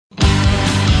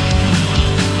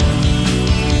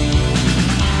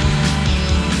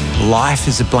Life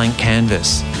is a blank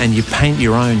canvas and you paint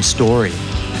your own story.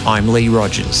 I'm Lee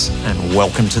Rogers and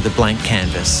welcome to The Blank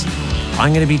Canvas.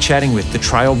 I'm going to be chatting with the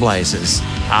trailblazers,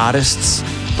 artists,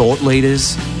 thought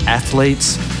leaders,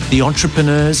 athletes, the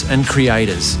entrepreneurs and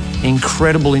creators,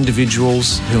 incredible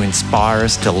individuals who inspire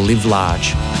us to live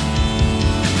large.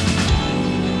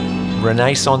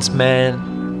 Renaissance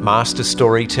man, master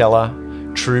storyteller,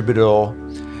 troubadour.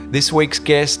 This week's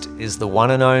guest is the one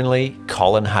and only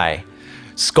Colin Hay.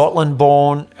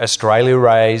 Scotland-born,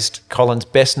 Australia-raised, Colin's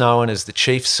best known as the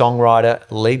chief songwriter,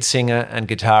 lead singer and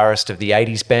guitarist of the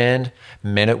 80s band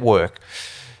Men at Work.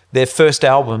 Their first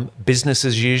album, Business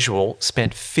as Usual,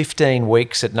 spent 15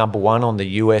 weeks at number one on the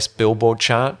US Billboard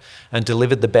chart and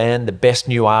delivered the band the Best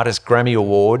New Artist Grammy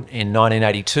Award in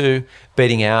 1982,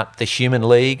 beating out The Human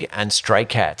League and Stray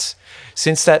Cats.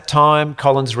 Since that time,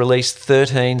 Colin's released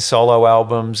 13 solo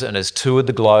albums and has toured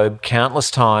the globe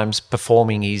countless times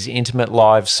performing his intimate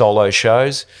live solo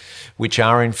shows, which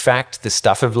are in fact the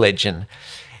stuff of legend.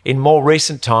 In more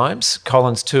recent times,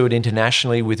 Colin's toured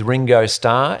internationally with Ringo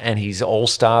Starr and his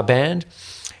all-star band,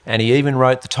 and he even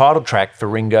wrote the title track for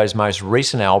Ringo's most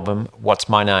recent album, What's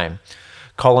My Name?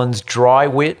 Colin's dry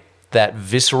wit, that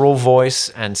visceral voice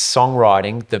and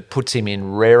songwriting that puts him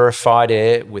in rarefied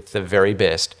air with the very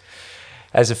best.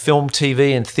 As a film,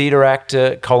 TV and theatre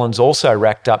actor, Colin's also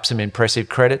racked up some impressive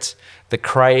credits. The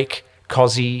Craig,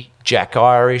 Cozzy, Jack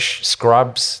Irish,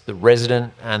 Scrubs, The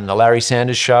Resident and The Larry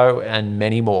Sanders Show and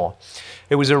many more.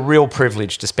 It was a real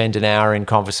privilege to spend an hour in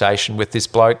conversation with this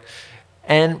bloke,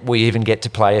 and we even get to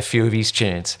play a few of his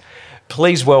tunes.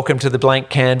 Please welcome to The Blank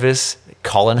Canvas,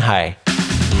 Colin Hay.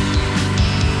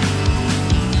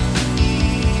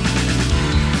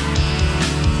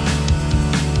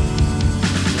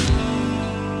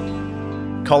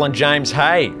 Colin James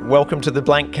Hay, welcome to The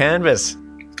Blank Canvas.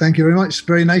 Thank you very much.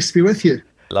 Very nice to be with you.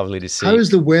 Lovely to see you. How is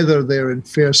the weather there in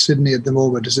fair Sydney at the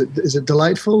moment? Is it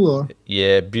delightful? Or?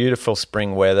 Yeah, beautiful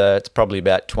spring weather. It's probably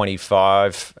about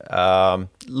 25,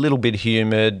 little bit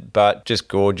humid, but just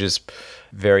gorgeous.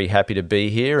 Very happy to be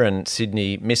here, and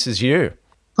Sydney misses you.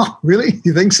 Oh, really?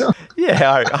 You think so?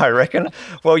 Yeah, I reckon.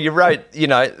 Well, you wrote, the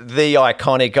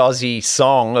iconic Aussie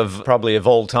song of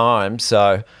all time,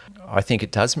 so I think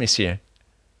it does miss you.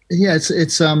 Yeah,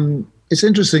 it's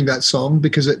interesting, that song,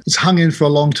 because it's hung in for a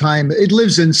long time. It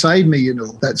lives inside me,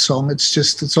 that song.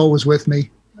 It's always with me.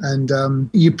 And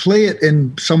you play it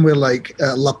in somewhere like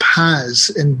La Paz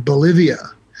in Bolivia,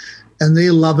 and they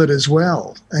love it as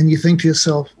well. And you think to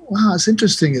yourself, wow, it's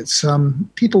interesting. It's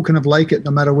people kind of like it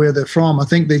no matter where they're from. I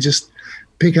think they just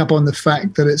pick up on the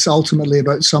fact that it's ultimately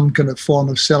about some kind of form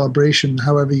of celebration,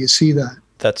 however you see that.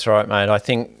 That's right, mate. I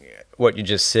think what you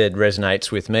just said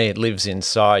resonates with me. It lives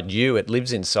inside you. It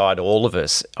lives inside all of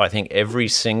us. I think every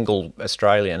single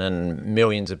Australian and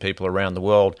millions of people around the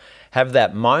world have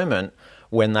that moment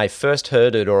when they first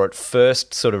heard it or it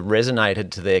first sort of resonated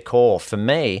to their core. For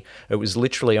me, it was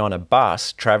literally on a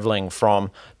bus travelling from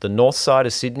the north side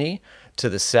of Sydney to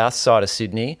the south side of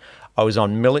Sydney. I was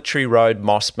on Military Road,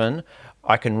 Mossman.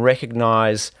 I can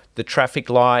recognise the traffic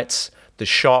lights, the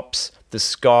shops, the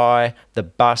sky, the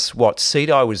bus, what seat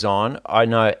I was on. I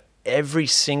know every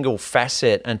single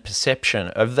facet and perception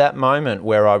of that moment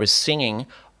where I was singing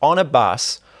on a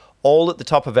bus, all at the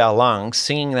top of our lungs,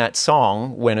 singing that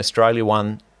song when Australia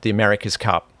won the America's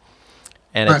Cup.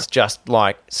 And It's just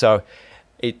like, so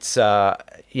it's,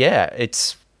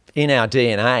 it's in our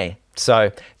DNA.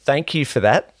 So thank you for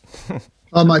that.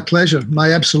 Oh, my pleasure.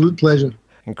 My absolute pleasure.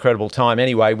 Incredible time.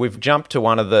 Anyway, we've jumped to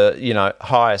one of the,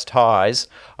 highest highs.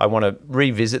 I want to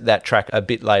revisit that track a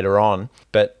bit later on,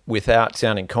 but without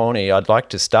sounding corny, I'd like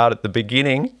to start at the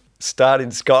beginning, start in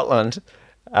Scotland.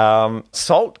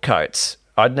 Saltcoats.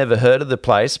 I'd never heard of the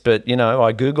place, but,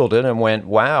 I Googled it and went,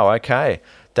 wow, okay,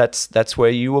 that's where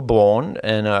you were born,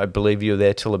 and I believe you were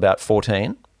there till about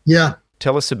 14. Yeah.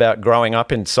 Tell us about growing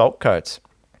up in Saltcoats.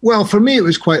 Well, for me, it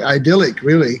was quite idyllic,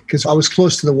 really, because I was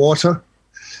close to the water.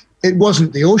 It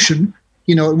wasn't the ocean,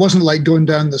 it wasn't like going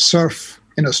down the surf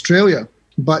in Australia,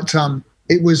 but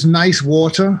it was nice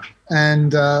water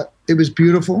and it was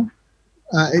beautiful.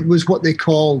 It was what they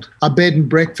called a bed and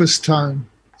breakfast town.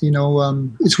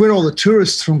 It's where all the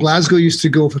tourists from Glasgow used to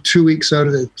go for 2 weeks out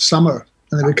of the summer,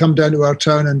 and they would come down to our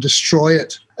town and destroy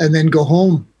it and then go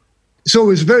home. So it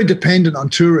was very dependent on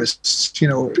tourists.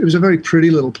 It was a very pretty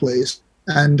little place.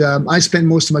 And I spent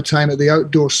most of my time at the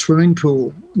outdoor swimming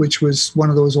pool, which was one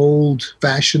of those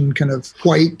old-fashioned kind of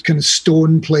white kind of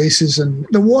stone places. And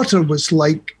the water was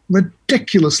like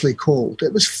ridiculously cold.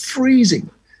 It was freezing,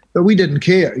 but we didn't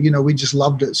care. We just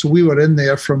loved it. So we were in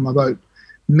there from about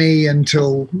May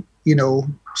until,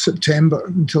 September,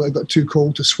 until it got too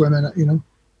cold to swim in it,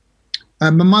 My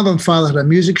mother and father had a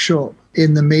music shop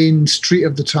in the main street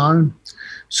of the town.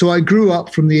 So I grew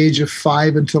up from the age of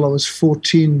 5 until I was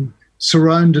 14,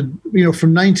 surrounded,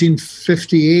 from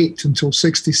 1958 until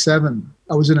 67,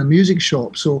 I was in a music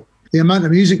shop. So the amount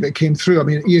of music that came through, I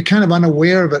mean, you're kind of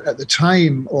unaware of it at the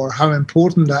time or how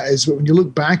important that is. But when you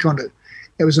look back on it,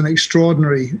 it was an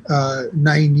extraordinary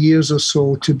 9 years or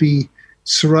so to be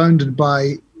surrounded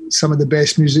by some of the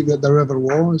best music that there ever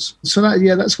was. So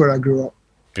that's where I grew up.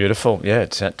 Beautiful. Yeah,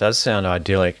 it does sound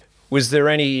idyllic. Was there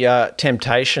any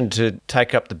temptation to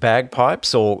take up the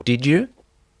bagpipes, or did you?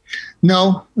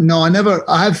 No, I never.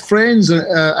 I have friends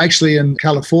actually in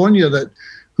California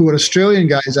who were Australian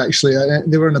guys. Actually,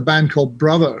 they were in a band called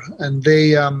Brother, and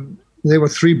they were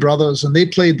 3 brothers, and they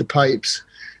played the pipes.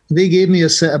 They gave me a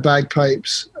set of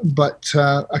bagpipes, but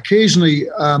occasionally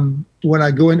when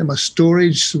I go into my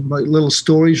little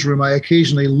storage room, I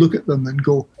occasionally look at them and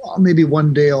go, oh, maybe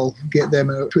one day I'll get them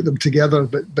and put them together.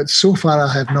 But so far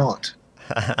I have not.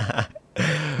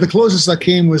 The closest I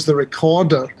came was the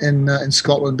recorder in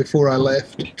Scotland before I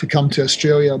left to come to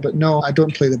Australia. But no, I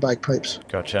don't play the bagpipes.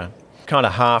 Gotcha. Kind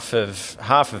of half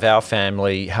of our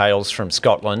family hails from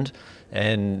Scotland.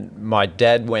 And my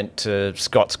dad went to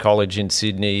Scots College in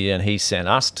Sydney, and he sent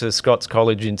us to Scots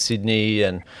College in Sydney.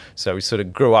 And so we sort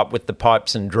of grew up with the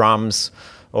pipes and drums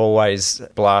always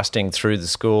blasting through the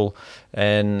school.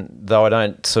 And though I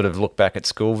don't sort of look back at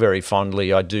school very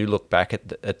fondly, I do look back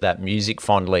at that music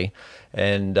fondly.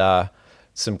 And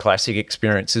some classic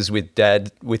experiences with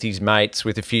Dad, with his mates,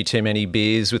 with a few too many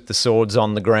beers, with the swords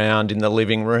on the ground in the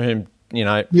living room,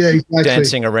 exactly.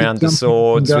 Dancing around the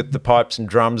swords with the pipes and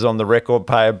drums on the record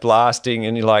player blasting,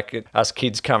 and you're like us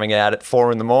kids coming out at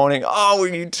 4 a.m. Oh,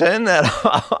 will you turn that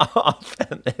off?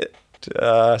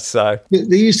 So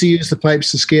they used to use the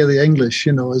pipes to scare the English,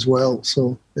 as well.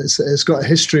 So it's got a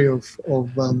history of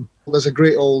there's a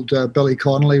great old Billy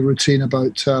Connolly routine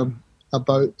about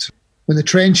when the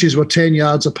trenches were 10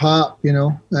 yards apart,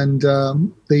 and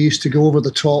they used to go over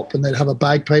the top, and they'd have a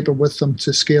bagpiper with them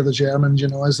to scare the Germans,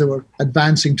 as they were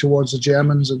advancing towards the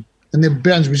Germans. And the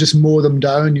Germans would just mow them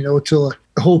down, till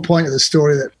the whole point of the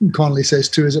story that Connolly says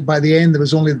too is that by the end there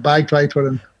was only the bagpiper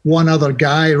and one other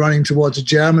guy running towards the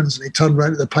Germans, and he turned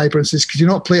around to the piper and says, could you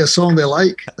not play a song they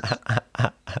like?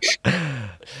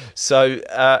 So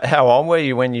how old were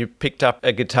you when you picked up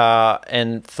a guitar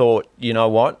and thought, you know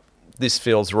what? This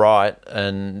feels right,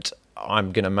 and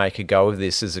I'm going to make a go of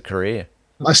this as a career?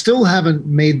 I still haven't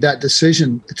made that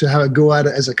decision to have a go at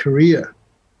it as a career.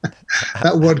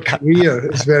 That word career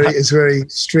is very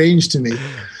strange to me.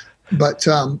 But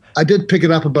I did pick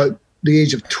it up about the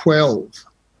age of 12,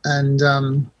 and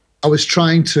I was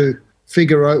trying to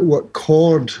figure out what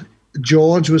chord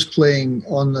George was playing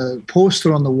on the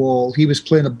poster on the wall. He was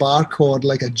playing a bar chord,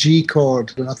 like a G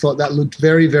chord. And I thought that looked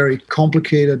very, very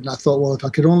complicated. And I thought, well, if I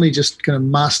could only just kind of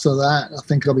master that, I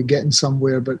think I'll be getting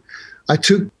somewhere. But I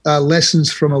took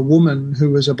lessons from a woman who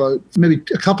was about maybe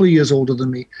a couple of years older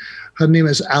than me. Her name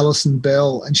is Alison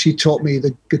Bell, and she taught me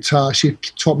the guitar. She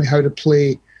taught me how to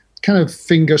play kind of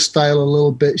finger style a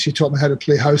little bit. She taught me how to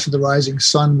play House of the Rising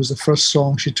Sun was the first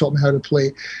song she taught me how to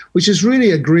play, which is really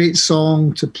a great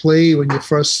song to play when you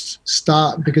first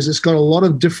start because it's got a lot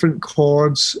of different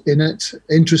chords in it,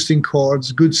 interesting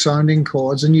chords, good sounding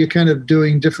chords, and you're kind of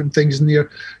doing different things, and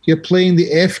you're playing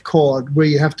the F chord where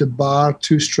you have to bar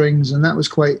 2 strings, and that's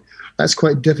quite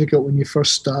difficult when you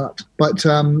first start. But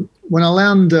when I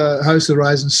learned House of the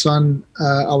Rising Sun,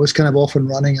 I was kind of off and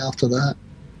running after that.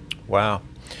 Wow.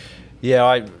 Yeah,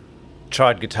 I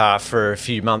tried guitar for a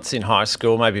few months in high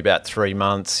school, maybe about 3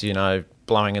 months,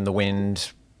 Blowing in the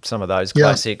Wind, some of those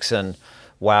classics. And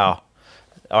wow,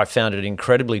 I found it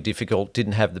incredibly difficult,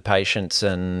 didn't have the patience,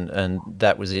 and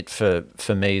that was it for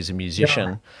me as a musician.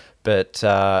 Yeah. But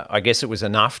I guess it was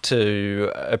enough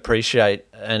to appreciate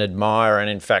and admire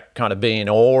and, in fact, kind of be in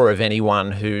awe of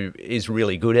anyone who is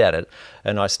really good at it.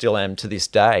 And I still am to this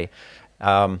day.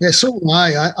 So am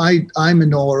I. I'm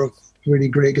in awe of really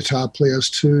great guitar players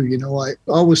too. I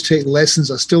always take lessons.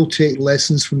 I still take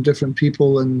lessons from different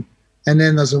people, and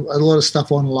then there's a lot of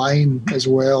stuff online as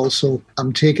well. So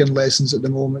I'm taking lessons at the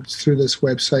moment through this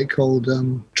website called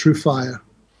TrueFire.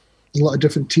 A lot of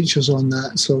different teachers on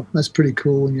that, so that's pretty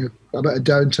cool when you're a bit of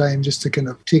downtime just to kind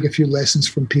of take a few lessons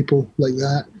from people like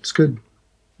that. It's good.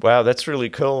 Wow, that's really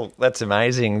cool. That's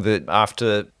amazing that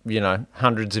after,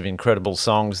 hundreds of incredible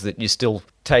songs that you're still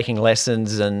taking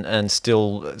lessons and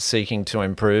still seeking to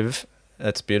improve.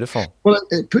 That's beautiful. Well,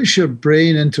 it puts your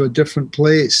brain into a different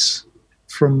place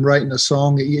from writing a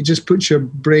song. It just puts your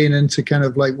brain into kind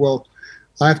of like, well,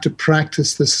 I have to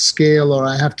practice this scale, or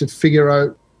I have to figure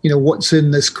out what's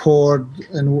in this chord,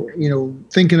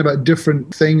 and thinking about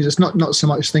different things. It's not so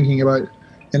much thinking about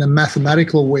in a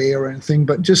mathematical way or anything,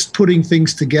 but just putting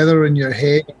things together in your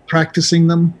head, practicing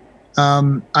them.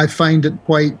 I find it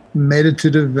quite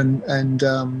meditative and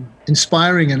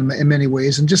inspiring in many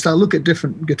ways. And just I look at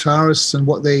different guitarists and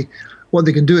what they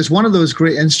can do. It's one of those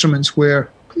great instruments where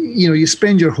you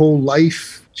spend your whole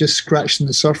life just scratching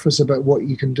the surface about what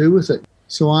you can do with it.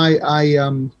 So I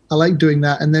like doing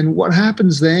that. And then what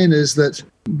happens then is that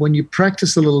when you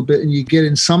practice a little bit and you get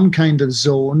in some kind of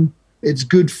zone, it's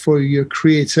good for your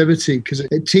creativity, because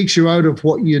it takes you out of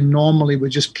what you normally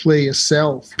would just play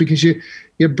yourself, because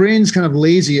your brain's kind of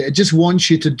lazy. It just wants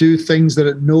you to do things that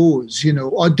it knows,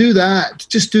 or do that,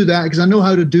 just do that because I know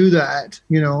how to do that,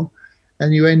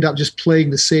 and you end up just playing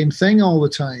the same thing all the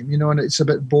time, and it's a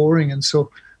bit boring. And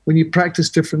so when you practice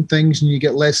different things and you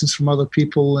get lessons from other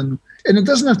people, and it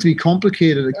doesn't have to be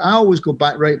complicated. I always go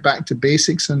right back to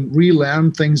basics and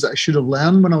relearn things that I should have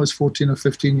learned when I was 14 or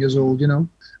 15 years old,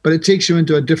 But it takes you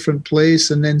into a different place,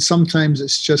 and then sometimes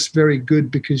it's just very good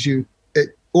because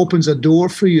it opens a door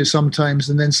for you sometimes,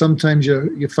 and then sometimes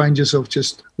you find yourself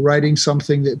just writing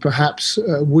something that perhaps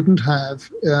wouldn't have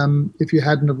if you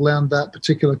hadn't have learned that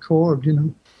particular chord,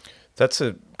 That's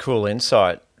a cool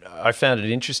insight. I found it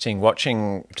interesting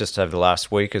watching just over the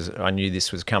last week, as I knew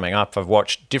this was coming up. I've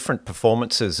watched different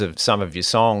performances of some of your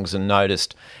songs and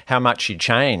noticed how much you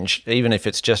change, even if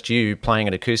it's just you playing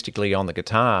it acoustically on the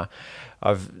guitar.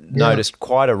 I've noticed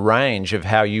quite a range of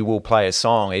how you will play a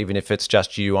song, even if it's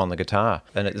just you on the guitar.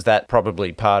 And is that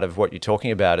probably part of what you're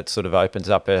talking about? It sort of opens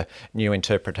up a new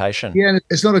interpretation. Yeah, and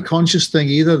it's not a conscious thing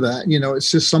either, that, it's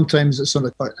just sometimes it's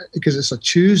because it's a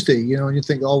Tuesday, and you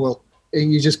think, oh, well,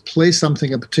 and you just play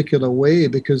something a particular way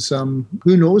because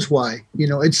who knows why?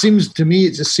 It seems to me,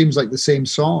 it just seems like the same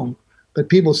song. But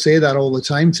people say that all the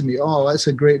time to me. Oh, that's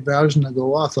a great version. I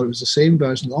go, oh, I thought it was the same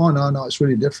version. Oh, no, it's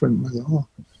really different. I go, oh,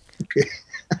 okay.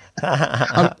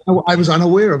 I was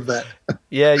unaware of that.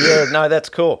 Yeah, no, that's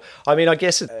cool. I mean, I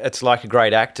guess it's like a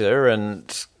great actor,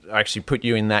 and I actually put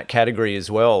you in that category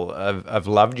as well. I've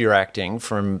loved your acting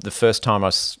from the first time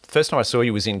I saw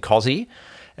you was in Cosy.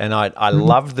 And I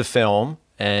loved the film,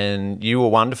 and you were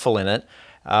wonderful in it.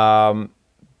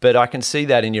 But I can see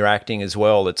that in your acting as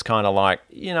well. It's kind of like,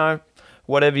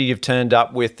 whatever you've turned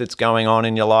up with that's going on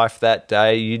in your life that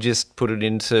day, you just put it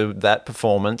into that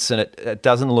performance, and it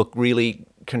doesn't look really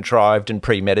contrived and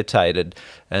premeditated.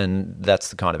 And that's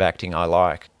the kind of acting I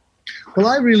like. Well,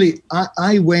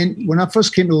 I went, when I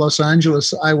first came to Los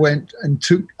Angeles, I went and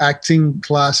took acting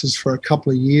classes for a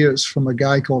couple of years from a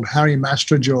guy called Harry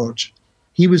Mastrogeorge.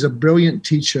 He was a brilliant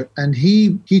teacher, and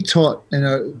he taught in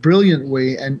a brilliant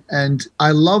way. And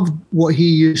I loved what he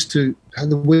used to,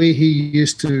 the way he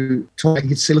used to talk.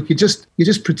 He'd say, look, you're just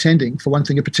pretending, for one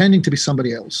thing. You're pretending to be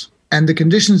somebody else. And the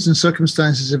conditions and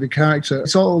circumstances of your character,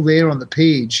 it's all there on the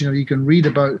page. You can read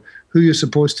about who you're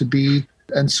supposed to be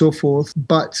and so forth.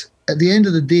 But at the end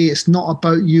of the day, it's not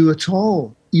about you at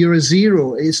all. You're a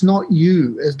zero. It's not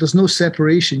you. There's no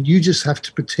separation. You just have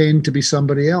to pretend to be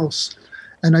somebody else.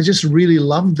 And I just really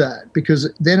loved that, because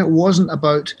then it wasn't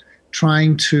about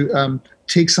trying to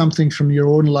take something from your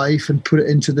own life and put it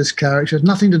into this character. It had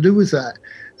nothing to do with that.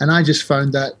 And I just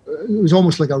found that it was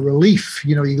almost like a relief.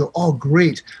 You go, oh,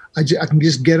 great. I can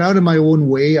just get out of my own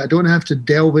way. I don't have to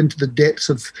delve into the depths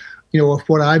of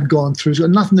what I've gone through. It's got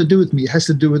nothing to do with me. It has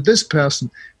to do with this person.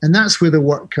 And that's where the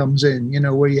work comes in,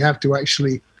 where you have to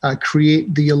actually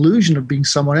create the illusion of being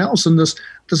someone else. And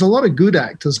there's a lot of good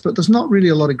actors, but there's not really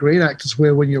a lot of great actors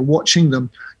where when you're watching them,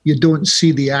 you don't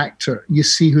see the actor. You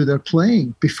see who they're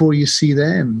playing before you see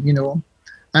them,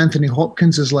 Anthony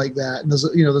Hopkins is like that. And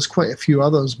there's quite a few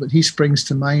others, but he springs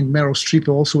to mind. Meryl Streep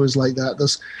also is like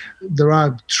that. There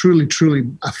are truly, truly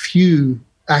a few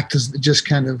actors that just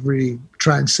kind of really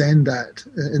transcend that.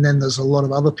 And then there's a lot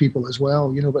of other people as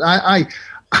well, but I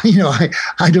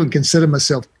don't consider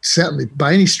myself, certainly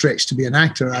by any stretch, to be an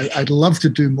actor. I'd love to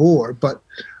do more, but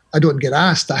I don't get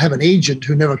asked. I have an agent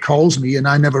who never calls me, and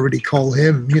I never really call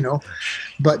him,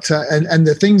 But and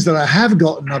the things that I have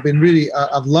gotten,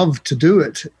 I've loved to do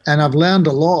it, and I've learned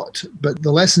a lot. But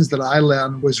the lessons that I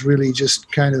learned was really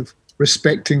just kind of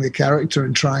respecting the character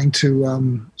and trying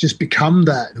to just become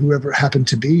that, whoever it happened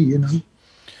to be,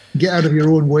 Get out of your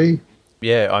own way.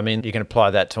 Yeah, I mean, you can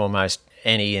apply that to almost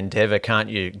any endeavour, can't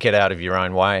you? Get out of your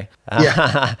own way.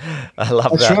 Yeah. I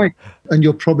love that. That's right. And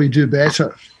you'll probably do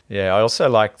better. Yeah, I also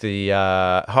like the...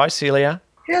 Hi, Celia.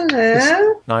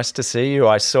 Hello. Nice to see you.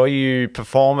 I saw you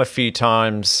perform a few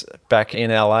times back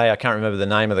in LA. I can't remember the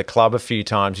name of the club a few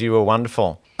times. You were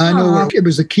wonderful. I know it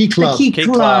was the Key Club. The Key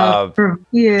Club.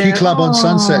 Yeah. Key Club on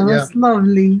Sunset, yeah. That's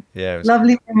lovely. Yeah.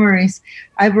 Lovely memories.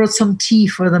 I brought some tea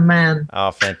for the man.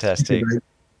 Oh, fantastic.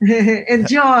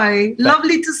 Enjoy.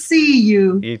 Lovely to see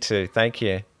you. You too. Thank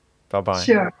you. Bye-bye.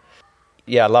 Sure.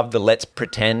 Yeah, I love the let's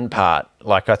pretend part.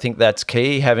 Like, I think that's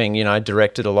key, having,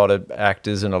 directed a lot of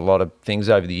actors and a lot of things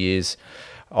over the years.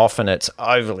 Often it's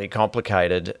overly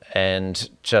complicated, and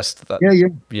just,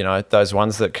 those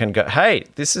ones that can go, hey,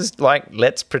 this is like,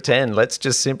 let's pretend, let's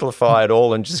just simplify it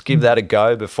all and just give that a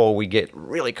go before we get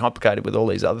really complicated with all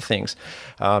these other things.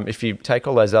 If you take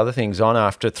all those other things on,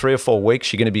 after 3 or 4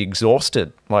 weeks, you're going to be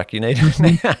exhausted. Like, you need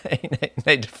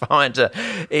to find an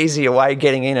easier way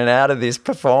getting in and out of this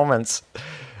performance.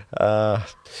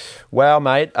 Wow,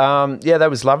 mate. That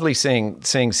was lovely seeing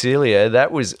Celia. I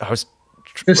was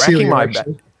Cecilia, racking my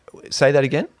actually. Say that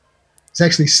again? It's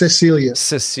actually Cecilia.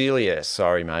 Cecilia,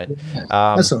 sorry, mate.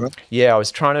 That's all right. Yeah, I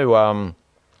was trying to I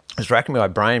was racking my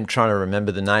brain trying to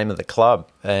remember the name of the club.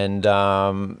 And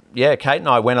Kate and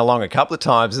I went along a couple of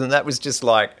times, and that was just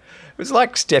like, it was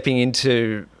like stepping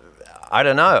into, I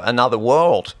don't know, another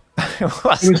world.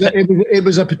 It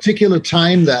was a particular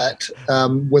time that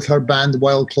with her band, the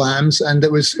Wild Clams, and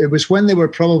it was when they were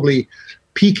probably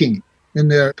peaking in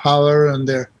their power, and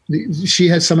she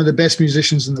had some of the best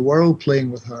musicians in the world playing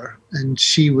with her, and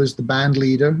she was the band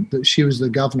leader, but she was the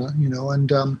governor,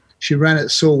 and she ran it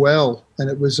so well, and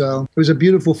it was a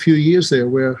beautiful few years there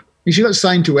where she got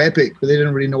signed to Epic, but they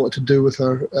didn't really know what to do with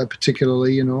her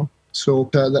particularly, so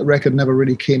that record never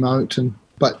really came out,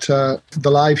 but the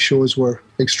live shows were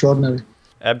extraordinary.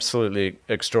 Absolutely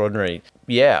extraordinary.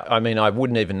 Yeah, I mean, I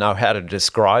wouldn't even know how to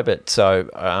describe it. So,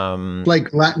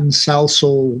 like Latin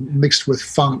salsa mixed with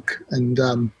funk, and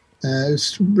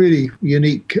it's really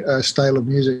unique style of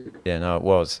music. Yeah, no, it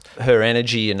was. Her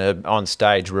energy and her on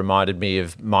stage reminded me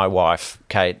of my wife,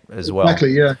 Kate, as well.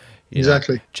 Exactly, yeah.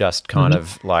 Exactly. Just kind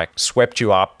of like swept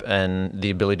you up, and the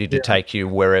ability to take you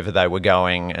wherever they were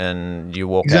going, and you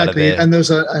walk out of there. And there's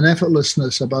an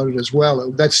effortlessness about it as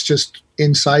well. That's just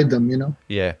inside them,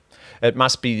 Yeah. It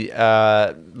must be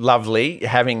lovely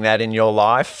having that in your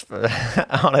life,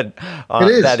 on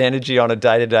that energy on a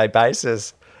day-to-day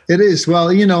basis. It is. Well,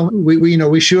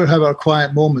 we sure have our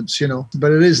quiet moments,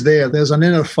 but it is there. There's an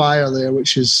inner fire there,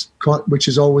 which is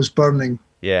always burning.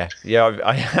 Yeah,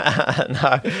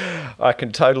 I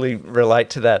can totally relate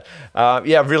to that.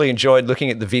 I've really enjoyed looking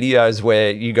at the videos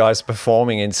where you guys are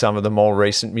performing in some of the more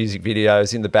recent music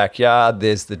videos in the backyard.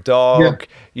 There's the dog,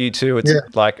 you two. It's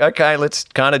like, okay, let's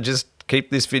kind of just keep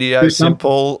this video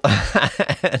simple.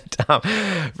 And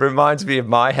reminds me of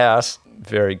my house.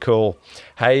 Very cool.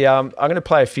 Hey, I'm going to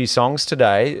play a few songs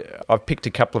today. I've picked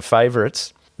a couple of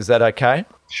favourites. Is that okay?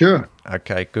 Sure.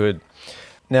 Okay, good.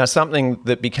 Now, something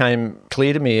that became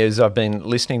clear to me as I've been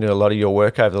listening to a lot of your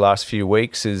work over the last few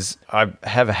weeks is I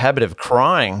have a habit of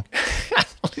crying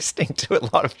listening to a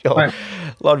lot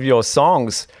of your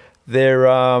songs.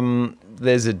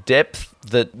 There's a depth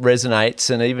that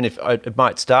resonates, and even if it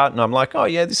might start and I'm like, oh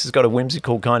yeah, this has got a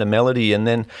whimsical kind of melody, and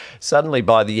then suddenly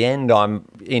by the end I'm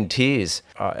in tears.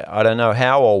 I don't know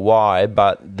how or why,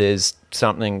 but there's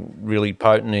something really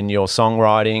potent in your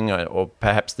songwriting, or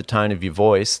perhaps the tone of your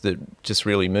voice, that just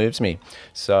really moves me.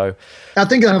 So I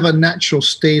think I have a natural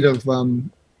state of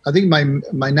I think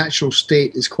my natural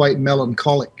state is quite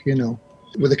melancholic,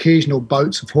 with occasional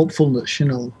bouts of hopefulness,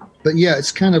 But yeah,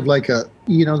 it's kind of like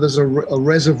there's a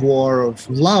reservoir of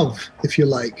love, if you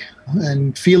like,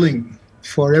 and feeling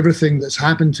for everything that's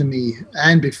happened to me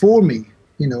and before me,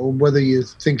 whether you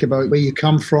think about where you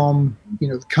come from,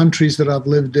 the countries that I've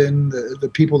lived in, the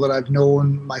people that I've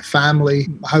known, my family,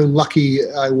 how lucky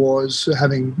I was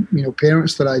having,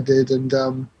 parents that I did. And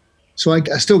so I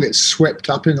still get swept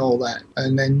up in all that,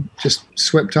 and then just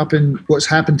swept up in what's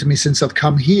happened to me since I've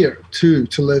come here to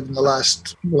live in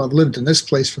I've lived in this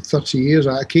place for 30 years.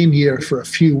 I came here for a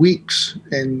few weeks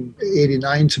in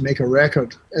 '89 to make a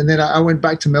record. And then I went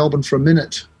back to Melbourne for a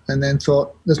minute and then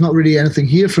thought, there's not really anything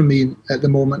here for me at the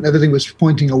moment. Everything was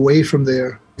pointing away from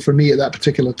there for me at that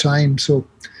particular time. So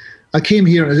I came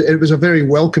here, and it was a very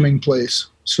welcoming place.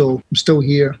 So I'm still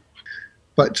here.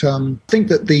 But I think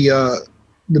that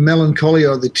the melancholy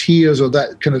or the tears or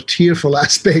that kind of tearful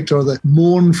aspect or the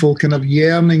mournful kind of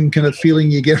yearning kind of feeling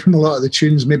you get from a lot of the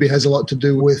tunes maybe has a lot to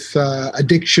do with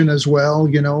addiction as well,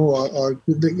 or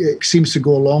it seems to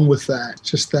go along with that.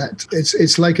 Just that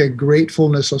it's like a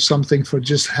gratefulness or something for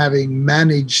just having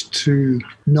managed to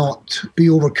not be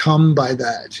overcome by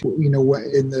that.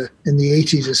 In the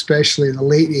 80s, especially in the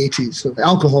late 80s, so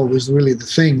alcohol was really the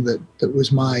thing that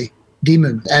was my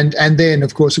demon, and then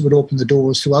of course it would open the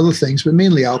doors to other things, but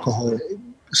mainly alcohol.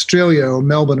 Australia, or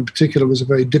Melbourne in particular, was a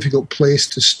very difficult place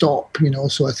to stop,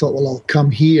 so I thought, well, I'll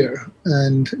come here.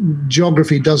 And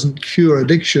geography doesn't cure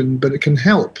addiction, but it can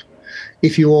help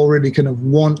if you already kind of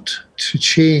want to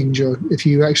change, or if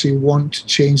you actually want to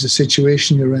change the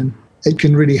situation you're in. It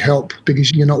can really help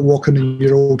because you're not walking in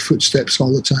your old footsteps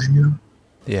all the time.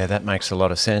 Yeah, that makes a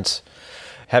lot of sense.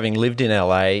 Having lived in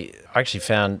LA, I actually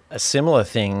found a similar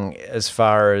thing as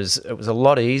far as it was a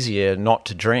lot easier not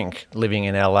to drink living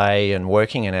in LA and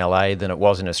working in LA than it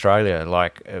was in Australia.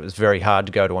 Like, it was very hard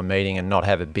to go to a meeting and not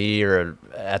have a beer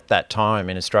at that time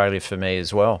in Australia for me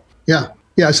as well. Yeah,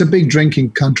 it's a big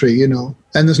drinking country, and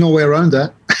there's no way around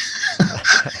that.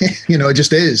 It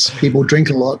just is. People drink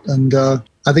a lot, and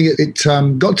I think it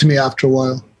got to me after a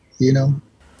while,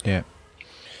 Yeah.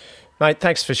 Mate,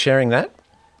 thanks for sharing that.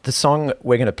 The song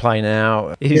we're going to play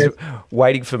now is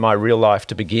Waiting for My Real Life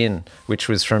to Begin, which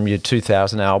was from your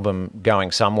 2000 album,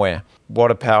 Going Somewhere. What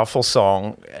a powerful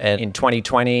song. And in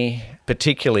 2020,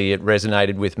 particularly, it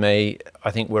resonated with me.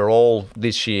 I think we're all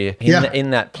this year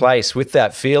in that place with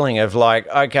that feeling of like,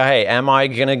 okay, am I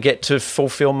going to get to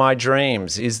fulfill my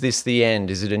dreams? Is this the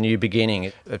end? Is it a new beginning?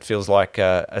 It feels like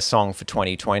a song for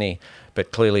 2020,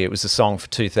 but clearly it was a song for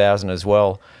 2000 as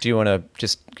well. Do you want to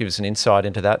just give us an insight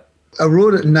into that? I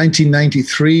wrote it in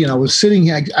 1993, and I was sitting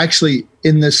actually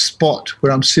in this spot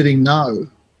where I'm sitting now.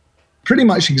 Pretty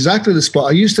much exactly the spot.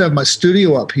 I used to have my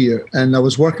studio up here, and I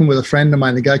was working with a friend of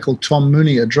mine, a guy called Tom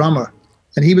Mooney, a drummer.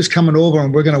 And he was coming over,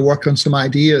 and we're going to work on some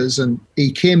ideas. And he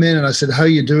came in, and I said, "How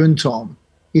you doing, Tom?"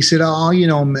 He said,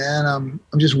 "Oh, man, I'm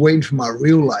just waiting for my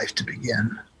real life to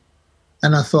begin."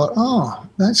 And I thought, oh,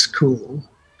 that's cool.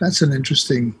 That's an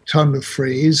interesting turn of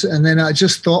phrase. And then I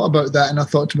just thought about that, and I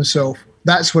thought to myself,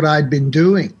 that's what I'd been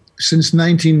doing. Since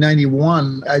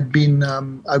 1991,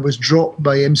 I was dropped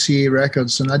by MCA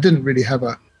Records, and I didn't really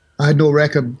I had no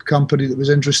record company that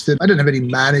was interested. I didn't have any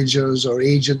managers or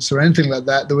agents or anything like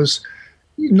that. There was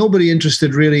nobody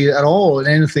interested really at all in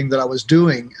anything that I was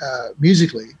doing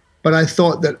musically. But I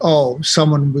thought that,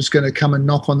 someone was going to come and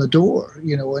knock on the door,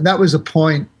 and that was the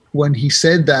point when he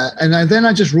said that. And then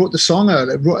I just wrote the song out.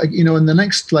 I wrote, in the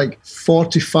next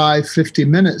 45, 50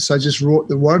 minutes, I just wrote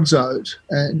the words out,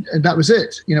 and that was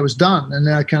it. It was done. And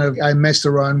then I messed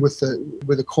around with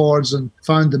the chords and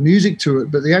found the music to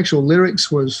it. But the actual lyrics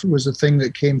was the thing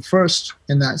that came first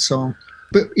in that song.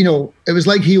 But, it was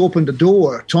like he opened a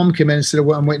door. Tom came in and said,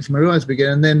 well, I'm waiting for my real life to begin.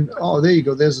 And then, there you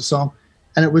go, there's the song.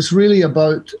 And it was really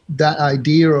about that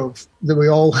idea of that we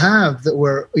all have, that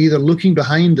we're either looking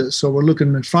behind us or we're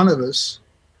looking in front of us.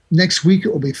 Next week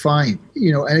it will be fine,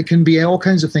 and it can be all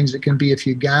kinds of things. It can be if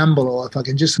you gamble, or if I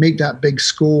can just make that big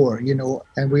score,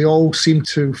 and we all seem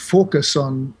to focus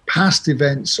on past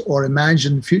events or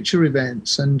imagine future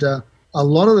events. And a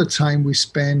lot of the time we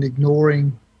spend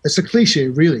ignoring, it's a cliche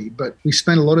really, but we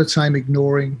spend a lot of time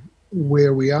ignoring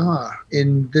where we are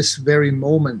in this very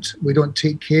moment. We don't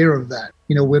take care of that.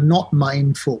 We're not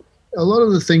mindful. A lot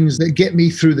of the things that get me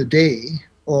through the day,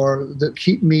 or that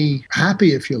keep me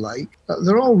happy, if you like,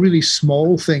 they're all really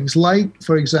small things. Like,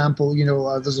 for example,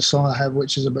 there's a song I have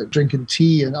which is about drinking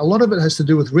tea, and a lot of it has to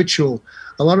do with ritual.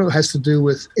 A lot of it has to do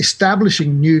with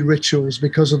establishing new rituals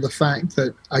because of the fact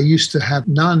that I used to have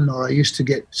none, or I used to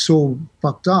get so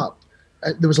fucked up.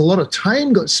 There was a lot of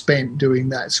time got spent doing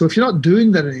that. So if you're not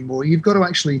doing that anymore, you've got to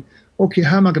actually, okay,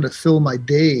 how am I going to fill my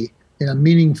day in a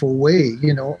meaningful way,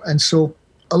 And so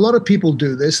a lot of people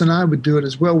do this, and I would do it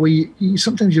as well, where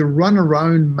sometimes you run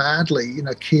around madly in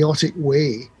a chaotic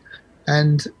way.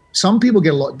 And some people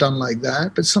get a lot done like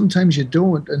that, but sometimes you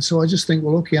don't. And so I just think,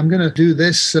 well, okay, I'm going to do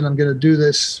this, and I'm going to do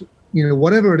this,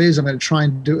 whatever it is, I'm going to try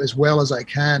and do it as well as I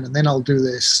can. And then I'll do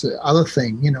this other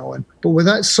thing, But with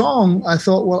that song, I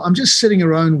thought, well, I'm just sitting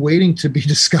around waiting to be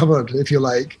discovered, if you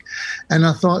like. And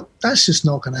I thought, that's just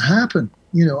not going to happen.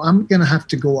 I'm going to have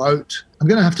to go out. I'm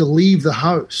going to have to leave the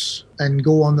house and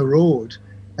go on the road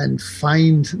and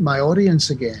find my audience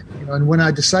again. And when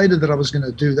I decided that I was going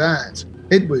to do that,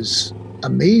 it was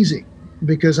amazing,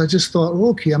 because I just thought,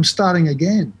 okay, I'm starting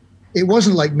again. It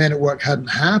wasn't like Men at Work hadn't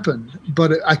happened,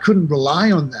 but I couldn't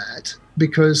rely on that,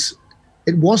 because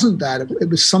it wasn't that. It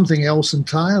was something else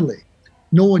entirely.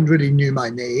 No one really knew my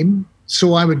name.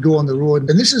 So I would go on the road,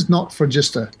 and this is not for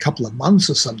just a couple of months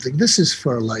or something. This is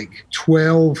for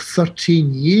 12,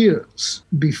 13 years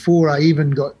before I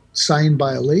even got signed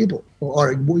by a label,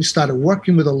 or we started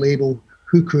working with a label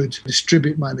who could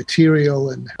distribute my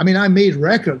material. And I made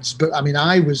records, but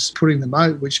I was putting them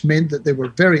out, which meant that they were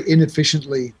very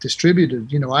inefficiently distributed.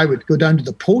 I would go down to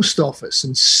the post office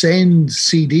and send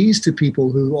CDs to people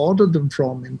who ordered them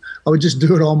from me. I would just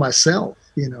do it all myself,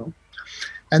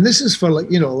 And this is for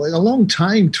like a long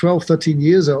time, 12, 13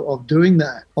 years of doing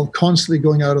that, of constantly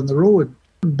going out on the road.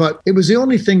 But it was the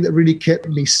only thing that really kept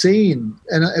me sane.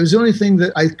 And it was the only thing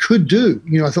that I could do.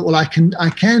 I thought, well, I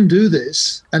can do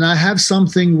this. And I have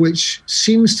something which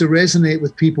seems to resonate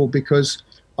with people, because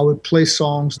I would play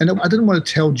songs, and I didn't want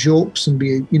to tell jokes and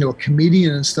be, a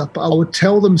comedian and stuff, but I would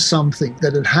tell them something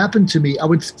that had happened to me.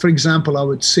 For example, I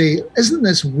would say, isn't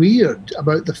this weird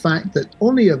about the fact that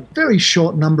only a very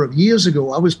short number of years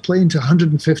ago, I was playing to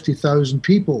 150,000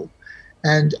 people.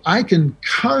 And I can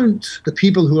count the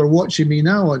people who are watching me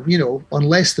now on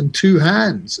less than 2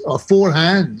 hands or 4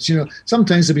 hands.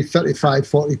 Sometimes there'd be 35,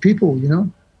 40 people,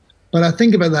 But I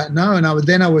think about that now, and I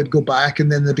would go back,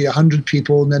 and then there'd be 100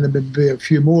 people, and then there'd be a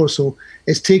few more. So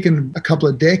it's taken a couple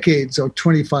of decades or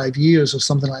 25 years or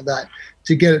something like that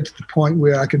to get it to the point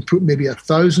where I can put maybe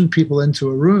 1,000 people into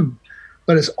a room.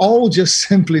 But it's all just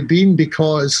simply been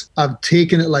because I've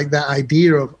taken it like that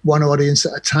idea of one audience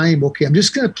at a time. Okay, I'm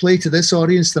just going to play to this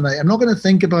audience tonight. I'm not going to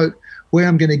think about where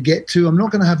I'm going to get to. I'm not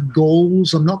going to have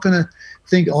goals. I'm not going to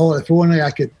think, oh, if only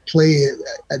I could play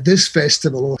at this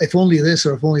festival, or if only this,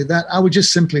 or if only that. I would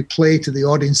just simply play to the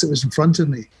audience that was in front of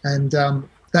me. And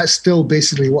that's still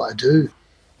basically what I do.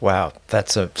 Wow,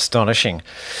 that's astonishing.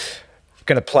 I'm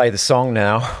going to play the song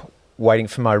now, Waiting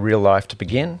for My Real Life to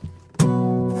Begin.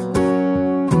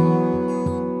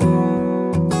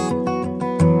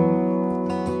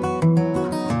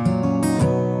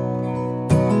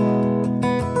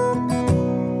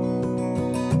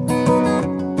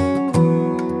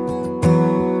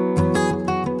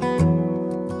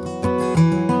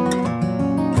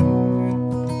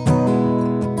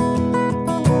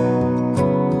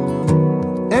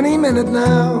 Any minute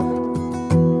now,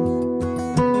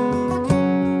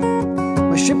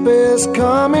 my ship is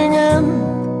coming in.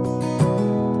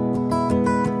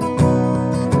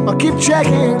 I'll keep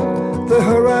checking the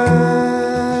horizon,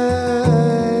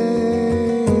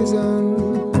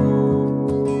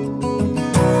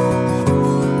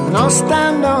 and I'll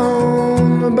stand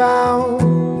on the bow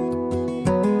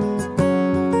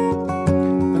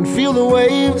and feel the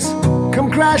waves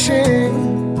come crashing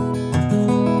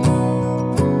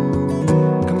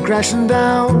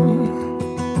down,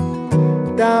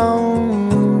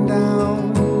 down,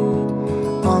 down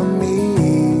on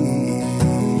me.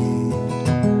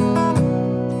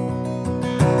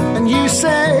 And you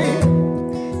say,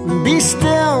 be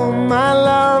still, my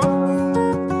love.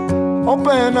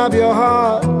 Open up your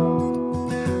heart,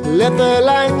 let the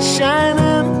light shine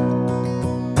in.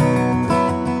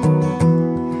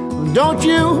 Don't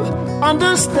you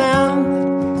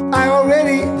understand? I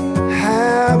already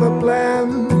have a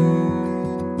plan.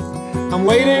 I'm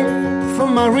waiting for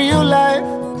my real life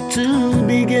to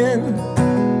begin.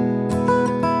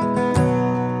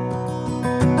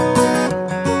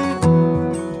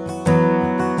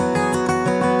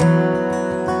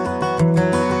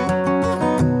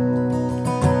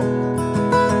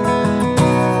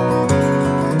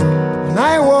 When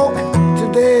I woke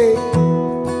today,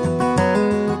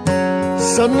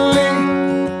 suddenly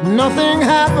nothing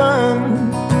happened.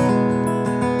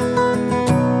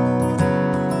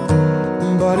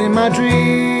 But in my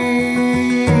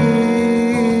dreams,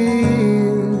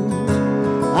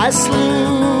 I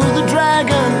slew the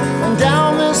dragon and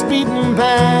down this beaten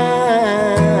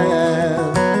path,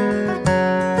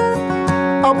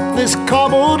 up this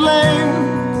cobbled lane,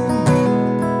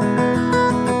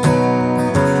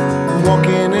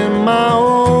 walking in my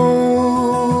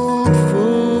old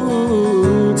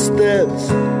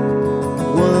footsteps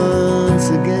once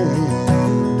again.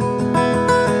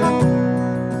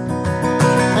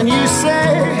 And you say,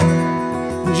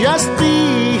 just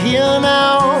be here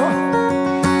now,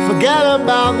 forget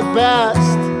about the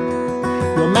past,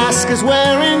 your mask is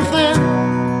wearing thin.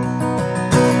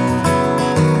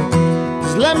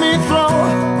 Just let me throw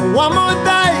one more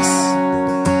dice,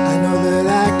 I know that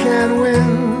I can win.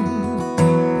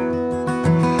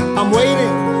 I'm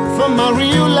waiting for my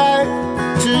real life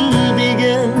to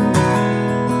begin.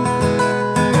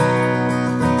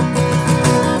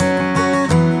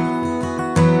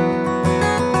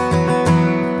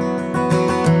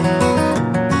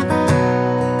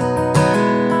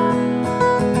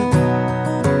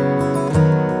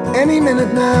 Any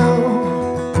minute now,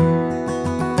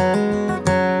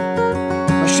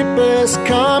 my ship is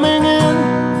coming in.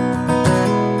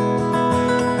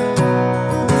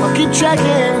 I'll keep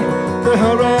checking the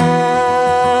horizon,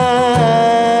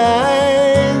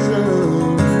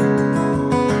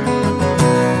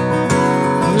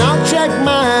 and I'll check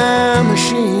my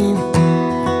machine.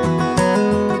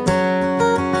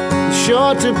 It's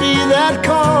sure to be that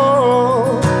call.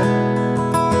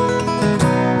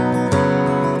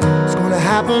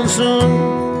 happen soon,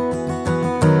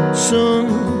 soon,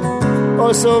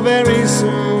 oh so very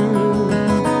soon.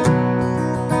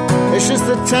 It's just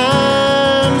the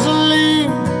times are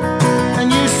leave, and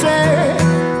you say,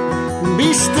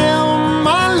 be still,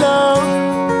 my love.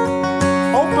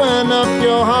 Open up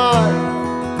your heart,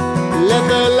 let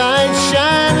the light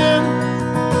shine in.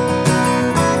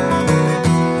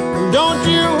 Don't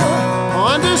you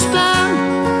understand?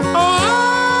 Oh,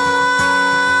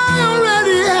 I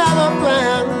already have a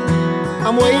plan.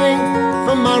 I'm waiting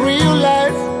for my real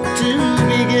life to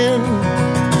begin.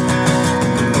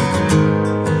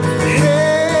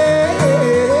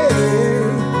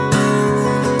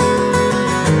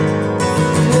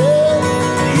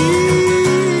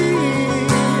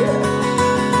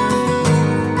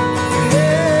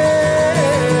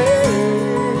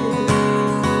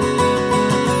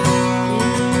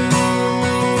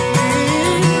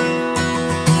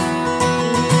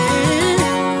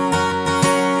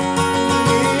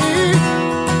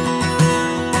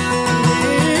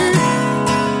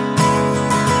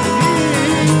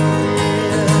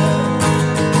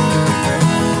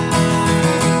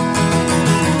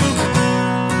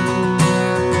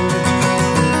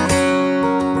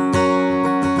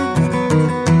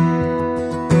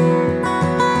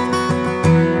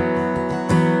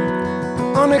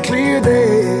 On a clear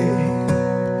day,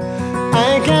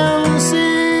 I can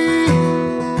see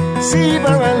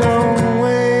for a long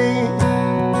way.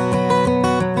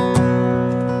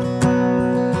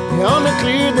 On a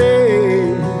clear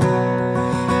day,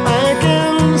 I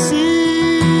can see.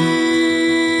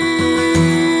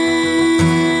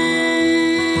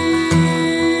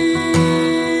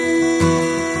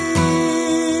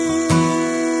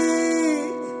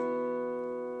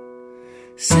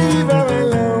 See for a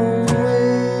long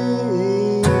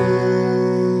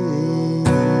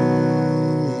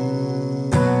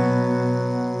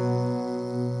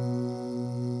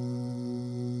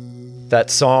That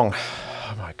song,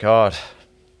 oh my God.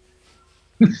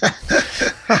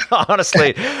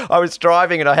 Honestly, I was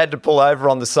driving and I had to pull over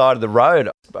on the side of the road.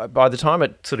 By the time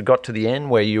it sort of got to the end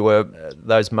where you were,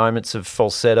 those moments of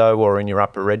falsetto or in your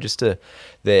upper register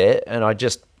there, and I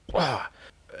just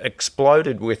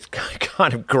exploded with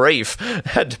kind of grief.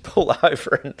 Had to pull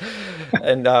over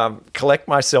and collect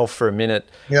myself for a minute.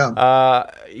 Yeah.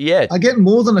 Yeah. I get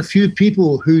more than a few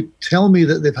people who tell me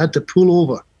that they've had to pull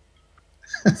over.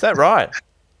 Is that right?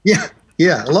 Yeah.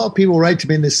 A lot of people write to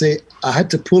me and they say, I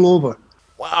had to pull over.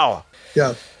 Wow.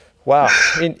 Yeah. Wow.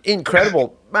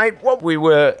 Incredible. Mate, what we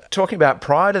were talking about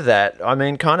prior to that, I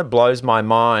mean, kind of blows my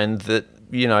mind that,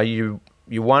 you know, you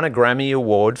won a Grammy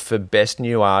Award for Best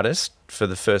New Artist for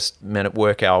the first Men at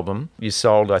Work album. You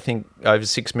sold, I think, over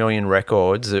 6 million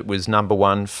records. It was number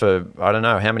one for, I don't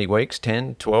know, how many weeks?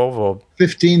 10, 12 or...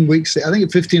 15 weeks. I think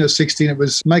at 15 or 16, it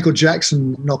was Michael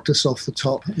Jackson knocked us off the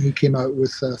top. He came out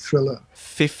with Thriller.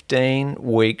 15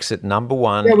 weeks at number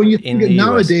one. Yeah, when you in think the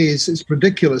nowadays, it's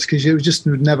ridiculous because it was just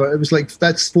never, it was like,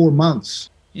 that's 4 months.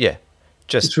 Yeah.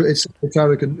 Just, it's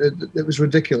arrogant. It was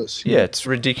ridiculous. Yeah, it's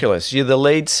ridiculous. You're the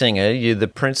lead singer. You're the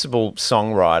principal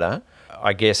songwriter.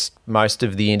 I guess most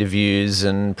of the interviews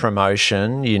and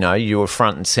promotion, you know, you were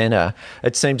front and center.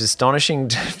 It seems astonishing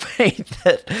to me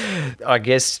that I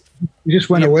guess... You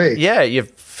just went away. Yeah, you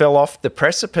fell off the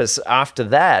precipice after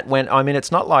that. When, I mean,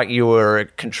 it's not like you were a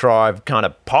contrived kind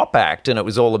of pop act and it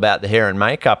was all about the hair and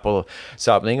makeup or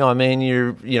something. I mean,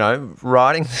 you're, you know,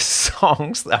 writing the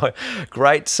songs. They were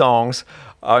great songs.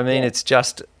 I mean, it's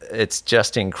just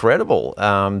incredible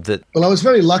that... Well, I was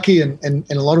very lucky in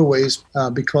a lot of ways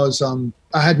because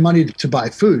I had money to buy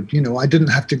food. You know, I didn't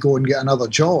have to go and get another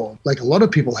job like a lot of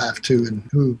people have to and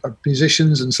who are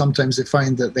musicians, and sometimes they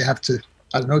find that they have to,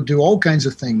 I don't know, do all kinds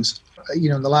of things. You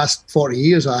know, in the last 40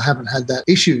 years, I haven't had that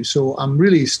issue. So I'm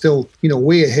really still, you know,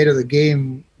 way ahead of the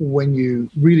game when you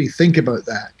really think about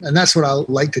that. And that's what I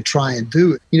like to try and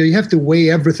do. You know, you have to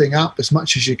weigh everything up as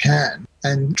much as you can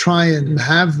and try and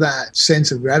have that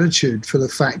sense of gratitude for the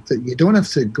fact that you don't have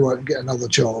to go out and get another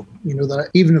job. You know,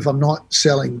 that even if I'm not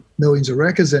selling millions of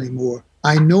records anymore,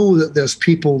 I know that there's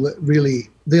people that really,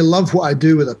 they love what I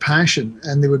do with a passion,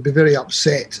 and they would be very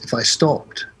upset if I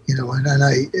stopped. You know,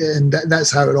 and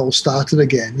that's how it all started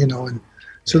again, you know, and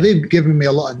so they've given me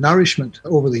a lot of nourishment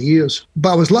over the years.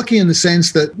 But I was lucky in the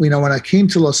sense that, you know, when I came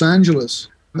to Los Angeles,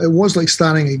 it was like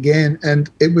starting again. And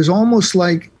it was almost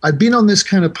like I'd been on this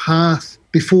kind of path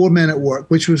before Men at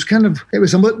Work, which was kind of, it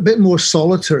was a bit more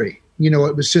solitary. You know,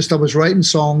 it was just, I was writing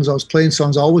songs, I was playing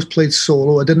songs, I always played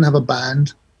solo, I didn't have a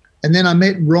band. And then I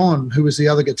met Ron, who was the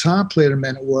other guitar player in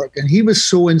Men at Work, and he was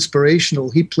so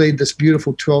inspirational. He played this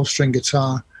beautiful 12-string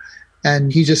guitar.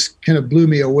 And he just kind of blew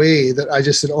me away that I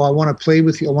just said, oh, I want to play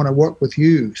with you. I want to work with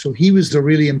you. So he was the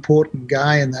really important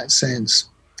guy in that sense.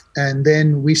 And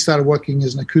then we started working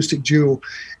as an acoustic duo.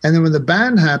 And then when the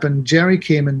band happened, Jerry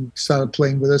came and started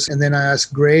playing with us. And then I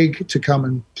asked Greg to come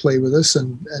and play with us.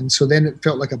 And so then it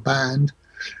felt like a band.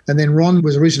 And then Ron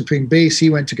was originally playing bass.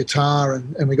 He went to guitar,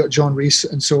 and we got John Reese.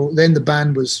 And so then the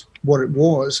band was what it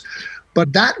was.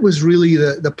 But that was really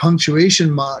the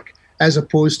punctuation mark, as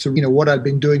opposed to, what I'd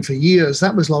been doing for years.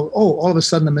 That was like, oh, all of a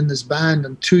sudden I'm in this band,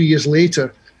 and 2 years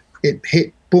later it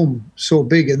hit, boom, so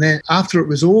big. And then after it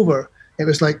was over, it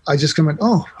was like, I just went,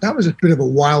 oh, that was a bit of a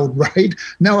wild ride.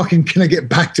 Now I can kind of get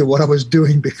back to what I was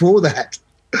doing before that.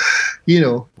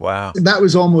 Wow. That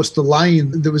was almost the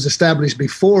line that was established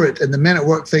before it. And the Men at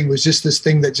Work thing was just this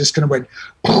thing that just kind of went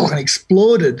and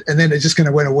exploded, and then it just kind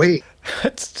of went away.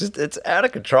 It's out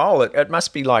of control. It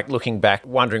must be like looking back,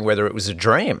 wondering whether it was a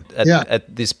dream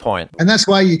at this point. And that's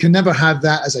why you can never have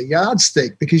that as a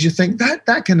yardstick, because you think that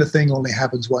kind of thing only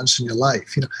happens once in your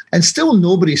life, and still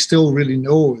nobody still really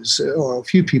knows, or a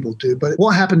few people do. But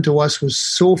what happened to us was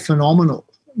so phenomenal,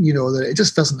 that it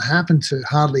just doesn't happen to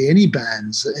hardly any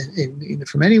bands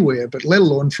from anywhere, but let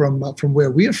alone from where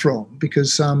we're from,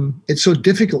 because it's so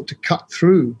difficult to cut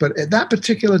through. But at that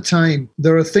particular time,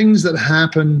 there are things that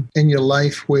happen in your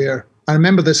life where, I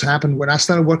remember this happened when I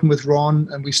started working with Ron,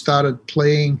 and we started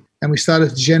playing, and we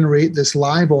started to generate this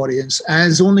live audience,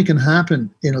 as only can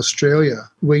happen in Australia,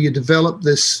 where you develop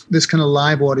this kind of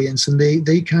live audience, and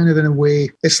they kind of, in a way,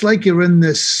 it's like you're in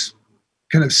this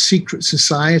kind of secret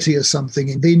society or something,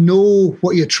 and they know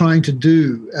what you're trying to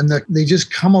do, and they just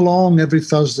come along every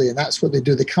Thursday, and that's what they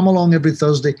do. They come along every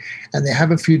Thursday, and they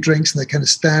have a few drinks, and they kind of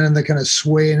stand, and they're kind of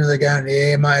swaying, and they're going,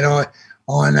 yeah, mate,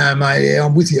 no, mate, yeah,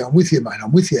 I'm with you, mate,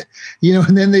 I'm with you.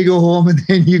 And then they go home, and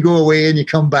then you go away, and you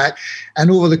come back.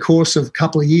 And over the course of a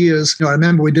couple of years, I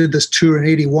remember we did this tour in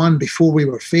 81 before we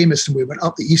were famous, and we went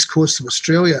up the east coast of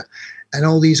Australia, and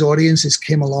all these audiences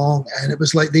came along, and it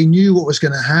was like they knew what was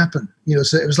going to happen.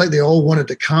 So it was like they all wanted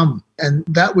to come. And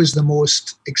that was the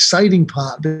most exciting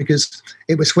part, because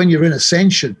it was when you're in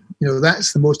ascension.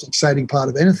 That's the most exciting part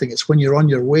of anything. It's when you're on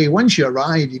your way. Once you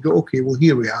arrive, you go, okay, well,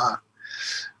 here we are.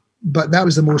 But that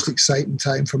was the most exciting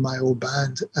time for my old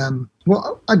band.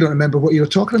 Well, I don't remember what you were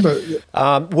talking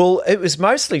about. Well, it was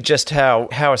mostly just how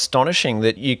astonishing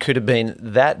that you could have been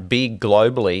that big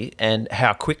globally, and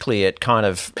how quickly it kind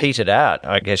of petered out,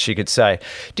 I guess you could say.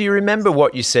 Do you remember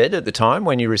what you said at the time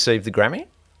when you received the Grammy?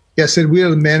 Yeah, I said, we are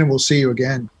the men and we'll see you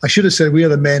again. I should have said, we are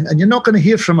the men and you're not going to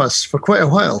hear from us for quite a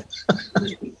while.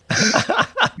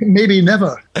 Maybe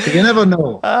never. You never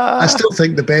know. I still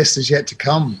think the best is yet to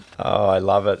come. Oh, I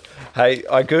love it. Hey,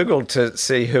 I Googled to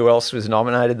see who else was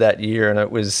nominated that year, and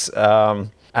it was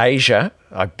Asia.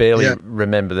 I barely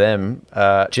remember them.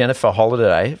 Jennifer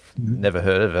Holliday, never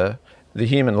heard of her. The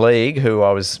Human League, who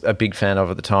I was a big fan of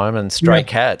at the time, and Stray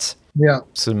Cats. Yeah.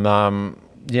 Some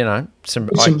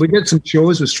we did some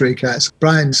shows with Stray Cats.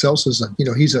 Brian Seltzer's,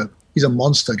 he's a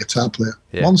monster guitar player.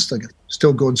 Yeah. Monster,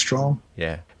 still going strong.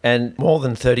 Yeah. And more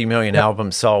than 30 million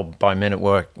albums sold by Men at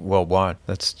Work worldwide.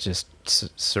 That's just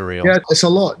surreal. Yeah, it's a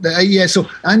lot. So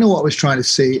I know what I was trying to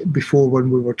say before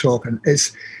when we were talking.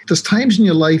 There's times in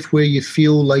your life where you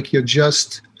feel like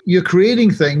you're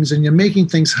creating things and you're making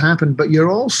things happen, but you're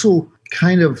also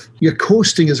you're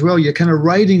coasting as well. You're kind of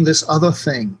riding this other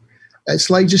thing.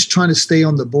 It's like just trying to stay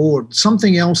on the board.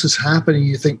 Something else is happening.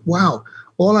 You think, wow,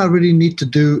 all I really need to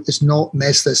do is not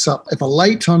mess this up. If a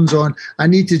light turns on, I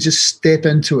need to just step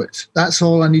into it. That's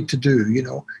all I need to do,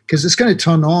 because it's going to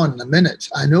turn on in a minute.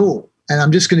 I know. And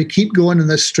I'm just going to keep going in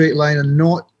this straight line and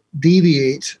not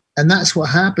deviate. And that's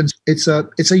what happens. It's a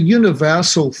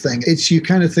universal thing. You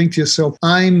kind of think to yourself,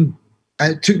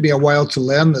 it took me a while to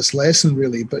learn this lesson,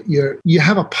 really, but you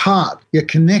have a part. You're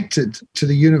connected to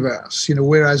the universe,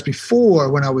 whereas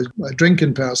before, when I was a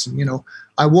drinking person,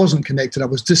 I wasn't connected. I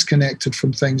was disconnected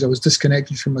from things. I was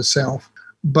disconnected from myself.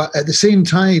 But at the same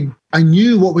time, I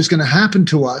knew what was going to happen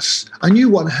to us. I knew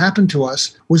what happened to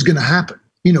us was going to happen.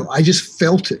 I just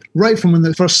felt it right from when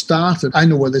it first started. I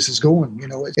know where this is going.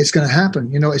 It's going to happen.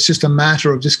 It's just a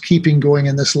matter of just keeping going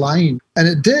in this line. And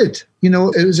it did.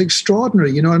 It was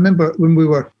extraordinary. I remember when we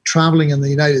were traveling in the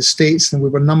United States and we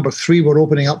were number 3, we're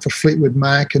opening up for Fleetwood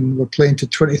Mac and we're playing to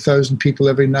 20,000 people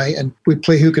every night. And we'd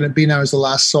play Who Can It Be Now as the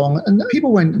last song. And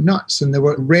people went nuts and they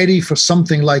were ready for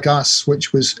something like us,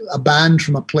 which was a band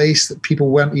from a place that people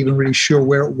weren't even really sure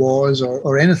where it was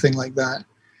or anything like that.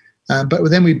 But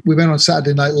then we went on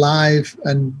Saturday Night Live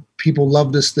and people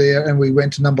loved us there and we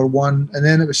went to number 1. And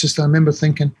then it was just, I remember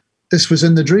thinking, this was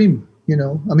in the dream,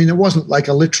 It wasn't like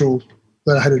a literal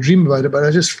that I had a dream about it, but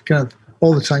I just kind of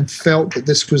all the time felt that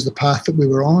this was the path that we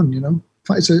were on,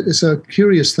 It's a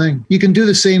curious thing. You can do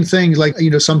the same thing. Like,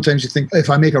 sometimes you think, if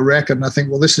I make a record and I think,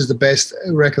 well, this is the best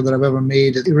record that I've ever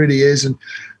made, it really is. And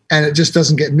it just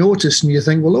doesn't get noticed. And you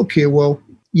think, well, okay, well,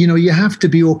 you have to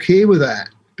be okay with that,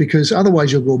 because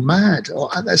otherwise you'll go mad.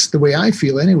 That's the way I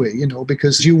feel anyway,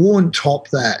 because you won't top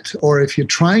that. Or if you're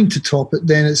trying to top it,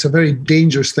 then it's a very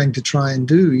dangerous thing to try and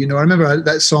do. I remember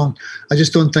that song, I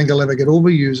Just Don't Think I'll Ever Get Over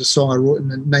You, is a song I wrote in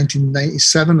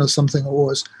 1997 or something it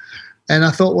was. And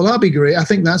I thought, well, that'd be great. I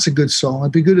think that's a good song.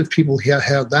 It'd be good if people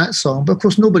heard that song. But of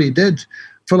course, nobody did.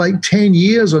 For like 10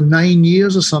 years or 9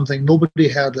 years or something, nobody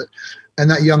heard it.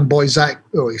 And that young boy, Zach,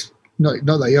 he's not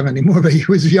that young anymore, but he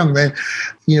was young then.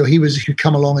 He'd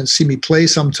come along and see me play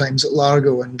sometimes at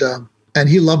Largo, and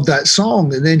he loved that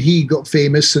song. And then he got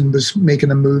famous and was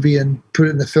making a movie and put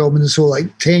it in the film. And so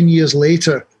like 10 years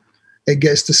later, it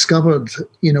gets discovered,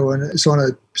 and it's on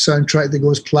a soundtrack that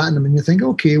goes platinum. And you think,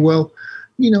 okay, well,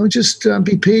 just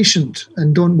be patient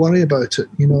and don't worry about it.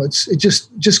 It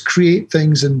just create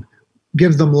things and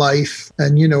give them life,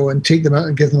 and and take them out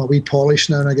and give them a wee polish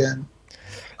now and again.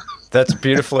 That's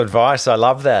beautiful advice. I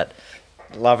love that.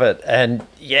 Love it. And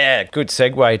yeah, good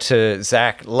segue to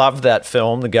Zach. Love that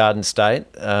film, The Garden State.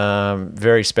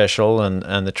 Very special,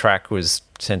 and the track was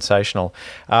sensational.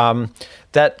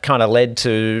 That kind of led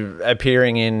to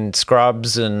appearing in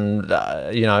Scrubs and,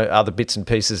 other bits and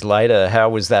pieces later. How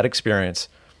was that experience?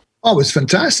 Oh, it was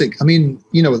fantastic. I mean,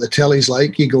 what the telly's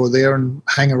like. You go there and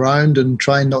hang around and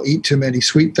try and not eat too many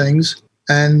sweet things.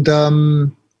 And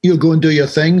you'll go and do your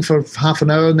thing for half an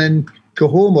hour and then go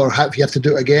home. Or if you have to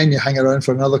do it again, you hang around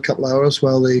for another couple of hours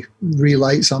while they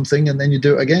relight something, and then you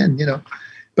do it again,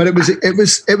 But it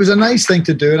was a nice thing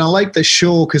to do. And I liked the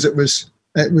show because it was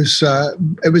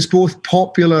both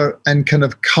popular and kind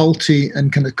of culty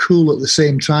and kind of cool at the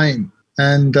same time.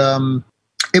 And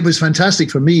it was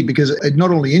fantastic for me because it not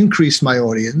only increased my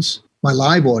audience, my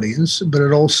live audience, but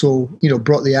it also,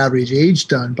 brought the average age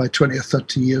down by 20 or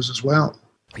 30 years as well.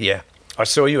 Yeah. I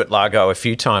saw you at Largo a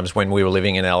few times when we were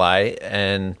living in LA,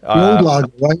 and the old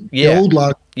Largo, right? Yeah, the old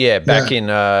Largo. Yeah, back in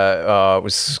it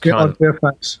was kind of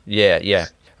Fairfax. Yeah.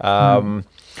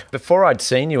 Before I'd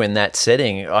seen you in that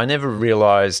setting, I never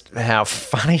realised how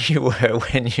funny you were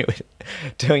when you were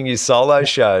doing your solo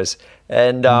shows.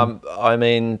 And I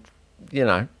mean,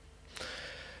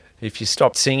 if you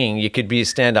stopped singing, you could be a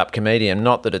stand-up comedian.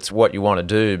 Not that it's what you want to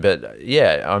do, but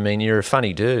yeah, I mean, you're a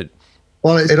funny dude.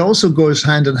 Well, it also goes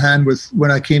hand in hand with when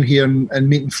I came here and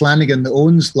meeting Flanagan, that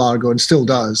owns Largo and still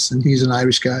does, and he's an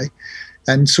Irish guy.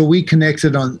 And so we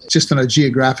connected on a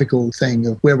geographical thing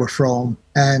of where we're from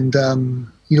and,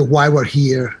 why we're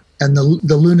here and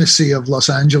the lunacy of Los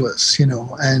Angeles,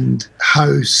 and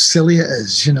how silly it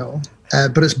is,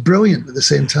 but it's brilliant at the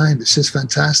same time. It's just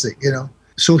fantastic,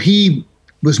 So he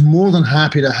was more than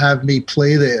happy to have me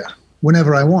play there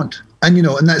whenever I want. And,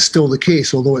 and that's still the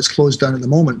case, although it's closed down at the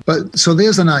moment. But so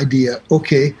there's an idea.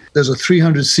 Okay, there's a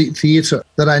 300-seat theatre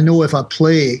that I know if I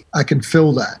play, I can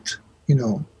fill that.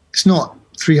 It's not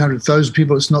 300,000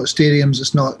 people. It's not stadiums.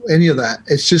 It's not any of that.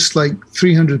 It's just like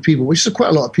 300 people, which is quite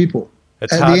a lot of people.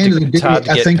 It's hard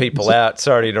to get people out.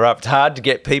 Sorry to interrupt. It's hard to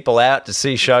get people out to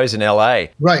see shows in LA.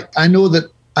 Right. I know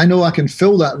I can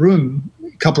fill that room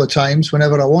a couple of times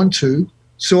whenever I want to.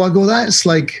 So I go, that's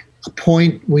like a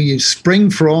point where you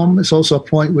spring from. It's also a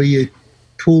point where you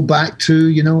pull back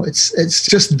to, it's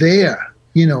just there,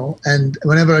 and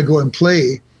whenever I go and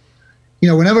play,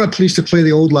 whenever I used to play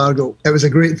the old Largo, it was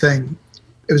a great thing.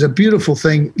 It was a beautiful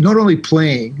thing, not only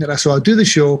playing, so I'd do the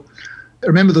show.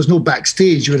 Remember, there's no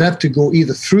backstage. You would have to go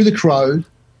either through the crowd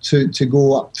to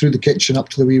go up through the kitchen, up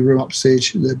to the wee room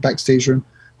upstage, the backstage room,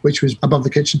 which was above the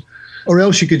kitchen, or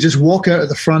else you could just walk out at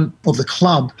the front of the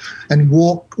club and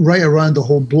walk right around the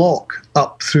whole block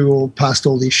up past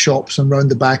all these shops and round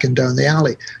the back and down the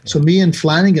alley. So me and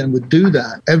Flanagan would do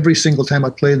that. Every single time I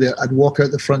played there, I'd walk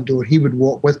out the front door. He would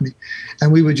walk with me.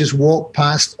 And we would just walk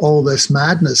past all this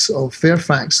madness of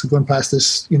Fairfax, going past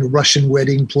this, Russian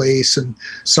wedding place and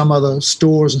some other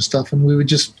stores and stuff. And we would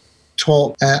just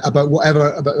talk about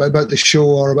whatever, about the show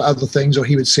or about other things, or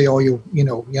he would say, you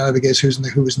never guess who was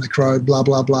in the crowd, blah,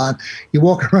 blah, blah. And you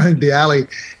walk around the alley,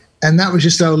 and that was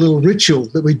just our little ritual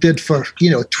that we did for,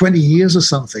 20 years or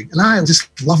something. And I just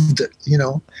loved it,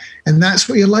 and that's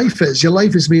what your life is. Your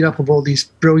life is made up of all these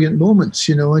brilliant moments,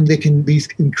 and they can be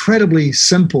incredibly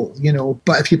simple,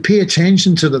 but if you pay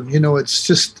attention to them,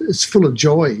 it's full of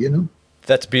joy,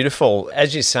 That's beautiful.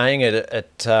 As you're saying it,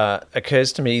 it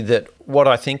occurs to me that what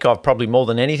I think of probably more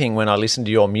than anything when I listen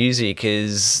to your music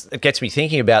is it gets me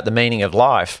thinking about the meaning of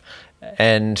life.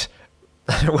 And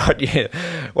what you're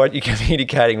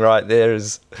communicating right there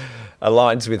is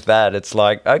aligns with that. It's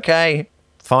like, okay,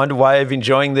 find a way of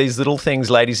enjoying these little things,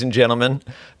 ladies and gentlemen.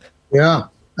 Yeah,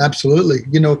 absolutely.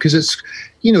 Because it's,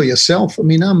 yourself. I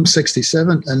mean, I'm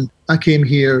 67 and I came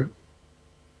here,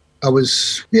 I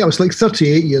was like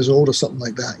 38 years old or something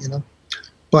like that,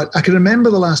 But I can remember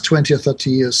the last 20 or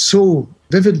 30 years so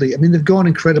vividly. I mean, they've gone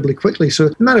incredibly quickly. So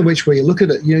no matter which way you look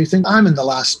at it, you think, I'm in the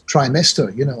last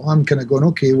trimester, I'm kind of going,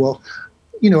 okay, well,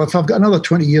 if I've got another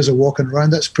 20 years of walking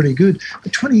around, that's pretty good.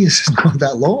 But 20 years is not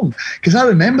that long, because I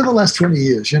remember the last 20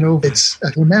 years, I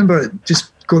remember it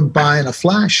just going by in a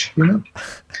flash,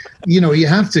 You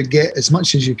have to get as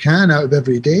much as you can out of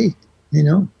every day,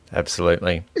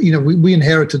 Absolutely. We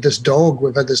inherited this dog.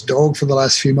 We've had this dog for the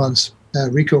last few months,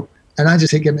 Rico. And I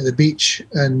just take him to the beach,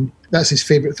 and that's his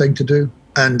favourite thing to do.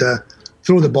 And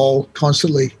throw the ball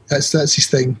constantly. That's his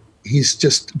thing. He's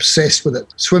just obsessed with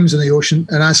it. Swims in the ocean,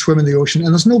 and I swim in the ocean.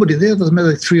 And there's nobody there. There's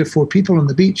maybe 3 or 4 people on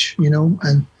the beach, and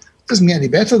it doesn't get any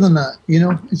better than that.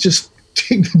 It's just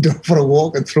taking the dog for a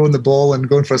walk and throwing the ball and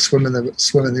going for a swim in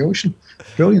the ocean.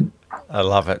 Brilliant. I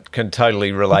love it. Can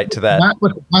totally relate to that.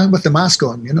 With the mask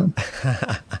on,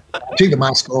 Take the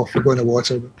mask off. We're going to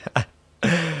water.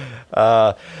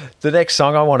 The next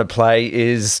song I want to play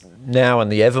is Now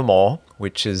and the Evermore,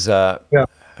 which is a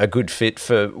good fit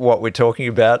for what we're talking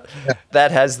about. Yeah.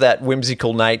 That has that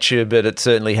whimsical nature, but it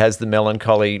certainly has the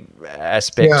melancholy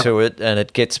aspect to it, and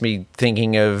it gets me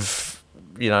thinking of,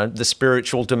 the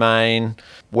spiritual domain,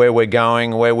 where we're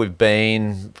going, where we've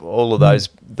been, all of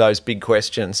those big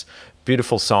questions.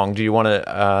 Beautiful song. Do you want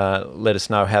to let us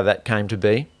know how that came to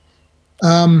be?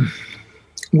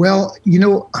 Well,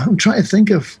 I'm trying to think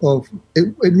of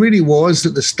it. It really was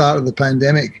at the start of the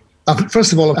pandemic.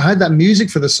 First of all, I had that music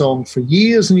for the song for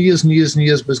years and years and years and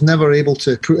years, was never able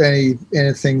to put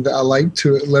anything that I liked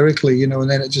to it lyrically, and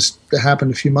then it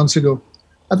happened a few months ago.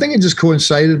 I think it just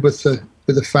coincided with the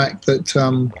fact that,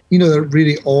 that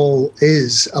really all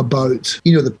is about,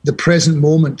 the present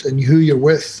moment and who you're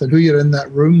with and who you're in that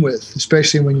room with,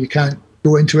 especially when you can't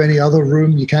go into any other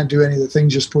room, you can't do any of the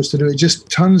things you're supposed to do. It just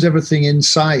turns everything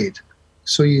inside.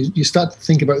 So you start to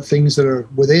think about things that are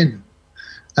within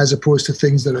as opposed to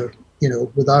things that are,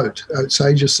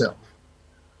 outside yourself.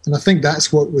 And I think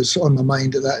that's what was on my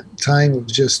mind at that time, of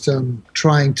just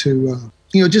trying to,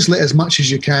 just let as much as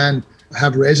you can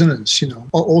have resonance,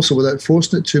 also without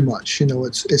forcing it too much.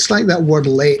 It's like that word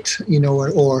let,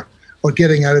 or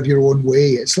getting out of your own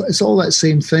way. It's all that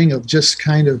same thing of just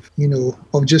kind of,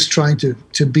 of just trying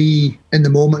to be in the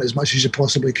moment as much as you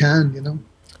possibly can,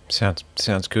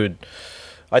 Sounds good.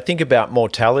 I think about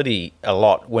mortality a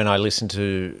lot when I listen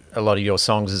to a lot of your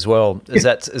songs as well. Is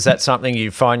that something you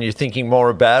find you're thinking more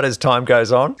about as time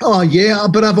goes on? Oh, yeah,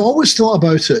 but I've always thought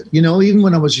about it. Even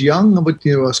when I was young, I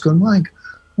was going, like,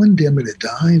 one day I'm going to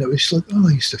die. And it was like,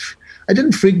 it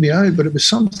didn't freak me out, but it was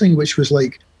something which was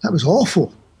like, that was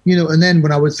awful. And then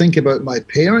when I would think about my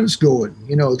parents going,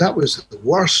 that was the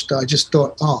worst. I just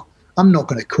thought, I'm not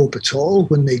going to cope at all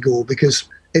when they go, because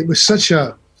it was such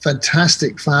a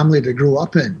fantastic family to grow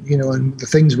up in, and the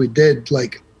things we did,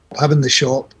 like having the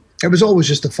shop. It was always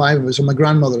just the 5 of us, and my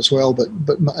grandmother as well,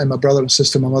 and my brother and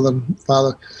sister, my mother and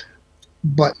father.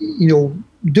 But,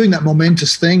 doing that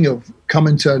momentous thing of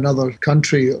coming to another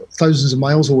country, thousands of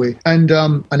miles away, and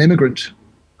an immigrant.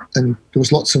 And there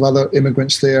was lots of other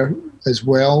immigrants there as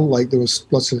well. Like there was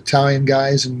lots of Italian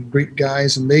guys and Greek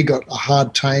guys, and they got a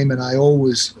hard time. And I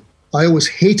always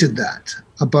hated that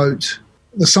about.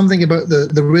 There's something about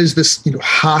there is this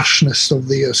harshness of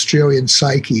the Australian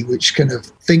psyche, which kind of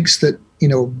thinks that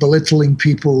belittling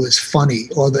people is funny,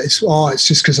 or that it's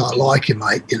just because I like you,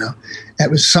 mate. It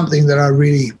was something that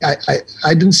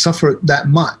I didn't suffer it that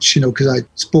much, because I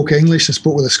spoke English, I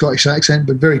spoke with a Scottish accent,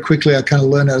 but very quickly I kind of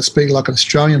learned how to speak like an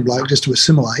Australian bloke just to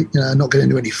assimilate, not get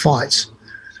into any fights.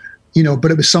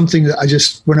 But it was something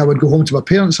that when I would go home to my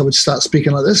parents, I would start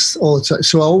speaking like this all the time.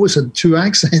 So I always had 2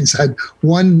 accents. I had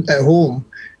one at home,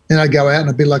 and I'd go out and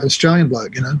I'd be like an Australian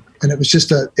bloke, and it was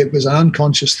just it was an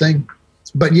unconscious thing.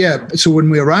 But yeah, so when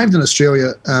we arrived in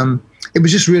Australia, it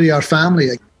was just really our family.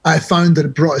 I found that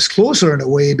it brought us closer in a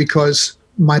way, because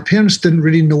my parents didn't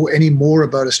really know any more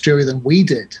about Australia than we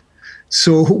did.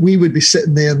 So we would be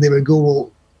sitting there and they would go,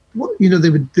 well,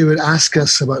 they would ask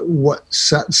us about what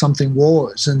something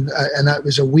was, and that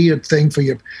was a weird thing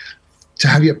to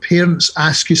have your parents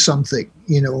ask you something,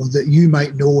 that you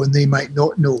might know and they might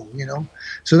not know,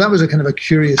 So that was a kind of a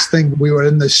curious thing. We were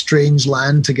in this strange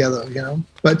land together,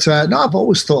 But no, I've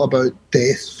always thought about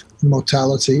death and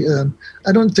mortality.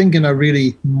 I don't think in a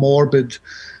really morbid,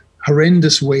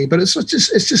 horrendous way, but it's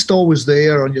just always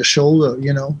there on your shoulder,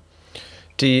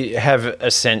 Do you have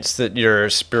a sense that your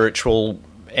spiritual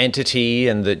entity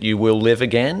and that you will live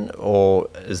again, or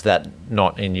is that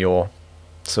not in your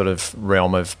sort of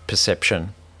realm of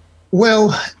perception?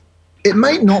 Well, it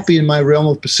might not be in my realm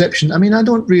of perception. I mean, I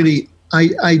don't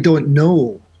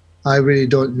know. I really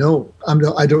don't know.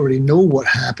 I don't really know what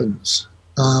happens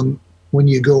when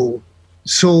you go.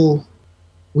 So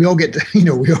we all get to,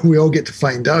 we all get to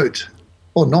find out,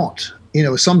 or not.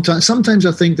 Sometimes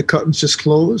I think the curtains just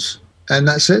close and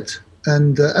that's it,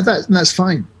 and that's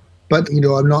fine. But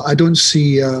I don't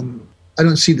see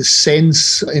the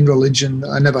sense in religion.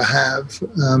 I never have.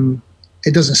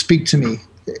 It doesn't speak to me.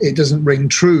 It doesn't ring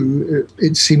true.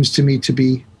 It seems to me to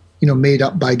be, made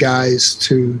up by guys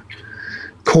to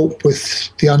cope with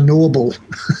the unknowable.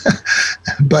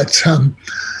 But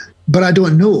I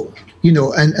don't know.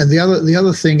 And the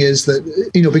other thing is that,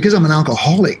 because I'm an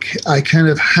alcoholic, I kind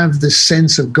of have this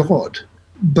sense of God,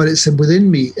 but it's within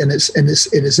me, and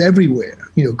it's everywhere.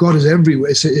 God is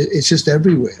everywhere. It's just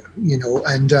everywhere.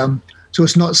 And so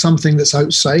it's not something that's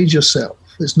outside yourself.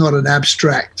 It's not an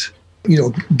abstract,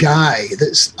 guy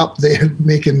that's up there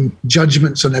making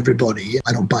judgments on everybody.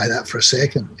 I don't buy that for a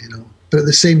second. But at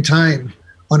the same time,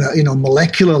 on a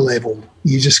molecular level,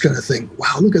 you're just going to think,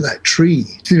 wow, look at that tree.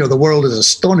 The world is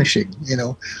astonishing,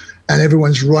 and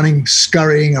everyone's running,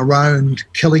 scurrying around,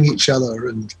 killing each other.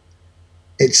 And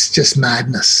it's just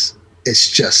madness.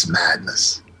 It's just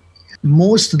madness.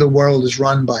 Most of the world is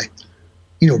run by,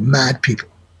 mad people.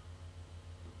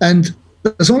 And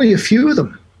there's only a few of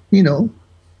them, You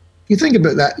think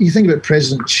about that. You think about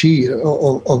President Xi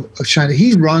of China.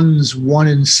 He runs 1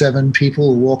 in 7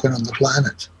 people walking on the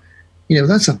planet.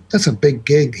 That's a big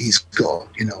gig he's got.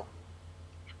 You're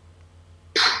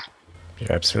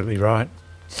absolutely right.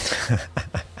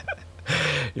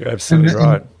 You're absolutely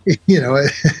right.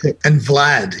 And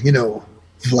Vlad,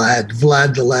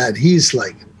 Vlad the lad. He's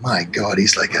like, my God,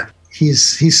 he's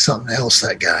something else.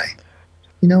 That guy.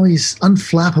 He's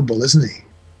unflappable, isn't he?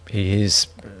 He is.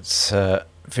 It's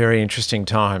very interesting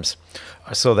times.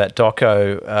 I saw that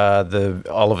doco, the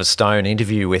Oliver Stone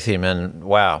interview with him, and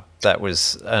wow, that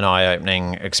was an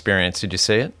eye-opening experience. Did you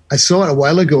see it? I saw it a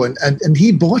while ago, and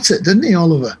he bought it, didn't he,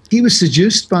 Oliver? He was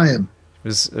seduced by him. It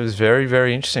was very,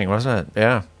 very interesting, wasn't it?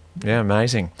 Yeah,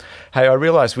 amazing. Hey, I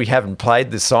realised we haven't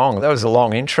played the song. That was a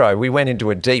long intro. We went into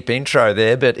a deep intro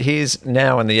there, but here's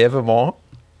Now and the Evermore.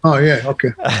 Oh, yeah,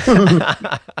 okay.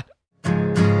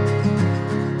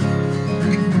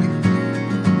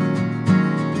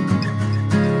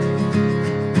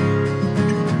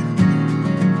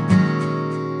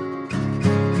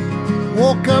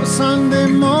 Woke up Sunday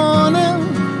morning,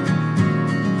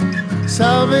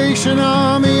 Salvation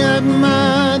Army at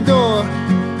my door,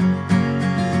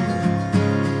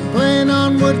 playing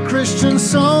onward Christian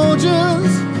soldiers,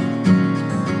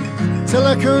 till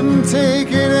I couldn't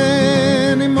take it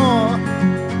anymore.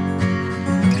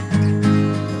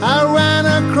 I ran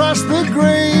across the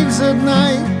graves at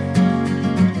night,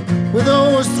 with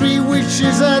those 3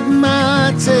 witches at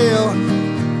my tail.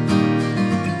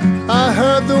 I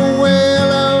heard the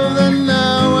wail of the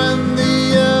now and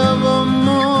the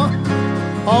evermore.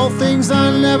 All things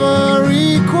are never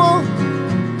equal,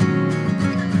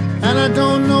 and I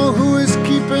don't know who is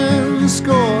keeping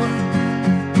score.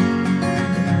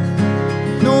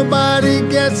 Nobody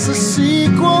gets a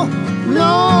sequel,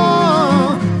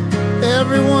 no.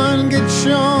 Everyone gets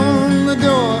shown the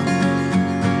door.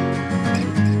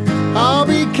 I'll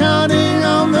be counting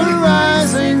on the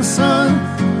rising sun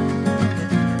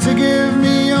to give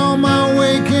me all my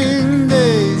waking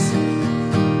days,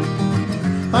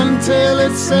 until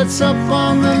it sets up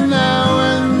on the now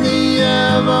and the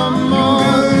evermore.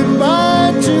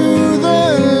 Goodbye to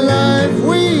the life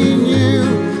we knew,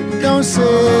 don't save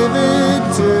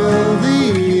it till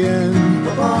the end.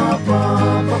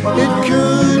 It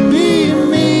could be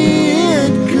me,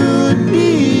 it could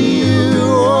be you,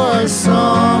 or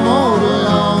some old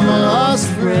long lost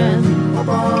friend.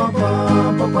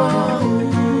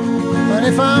 But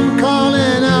if I'm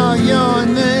calling out your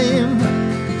name,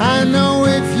 I know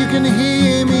if you can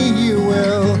hear me, you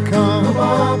will come.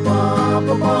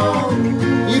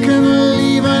 You can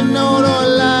leave a note or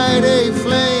light a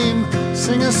flame,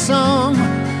 sing a song,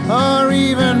 or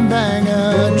even bang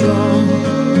a drum.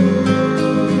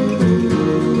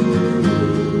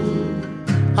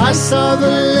 I saw the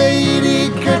Lady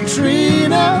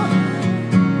Katrina,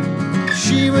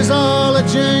 she was all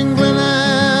a-jingling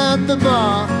at the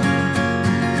bar,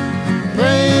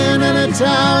 playing an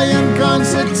Italian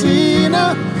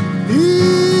concertina.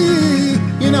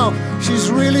 She's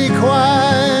really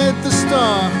quite the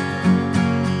star.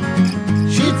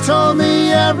 She told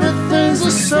me everything's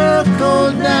a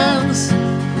circle dance,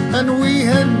 and we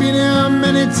had been here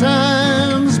many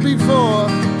times before,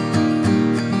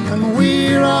 and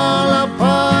we're all a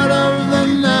part of the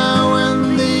now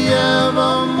and the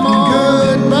evermore.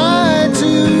 Goodbye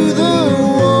to the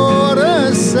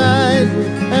waterside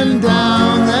and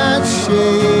down that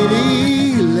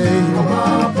shady lane.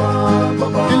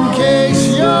 In case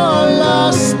you're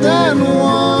lost and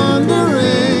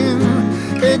wandering,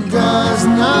 it does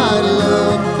not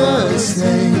look the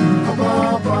same.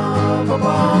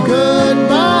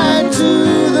 Goodbye to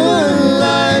the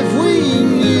life we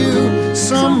knew.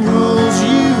 Some rules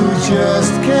you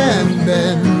just can't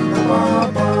bend.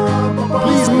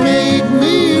 Please make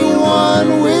me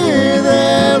one with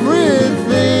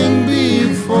everything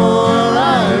before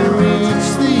I reach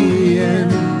the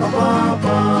end.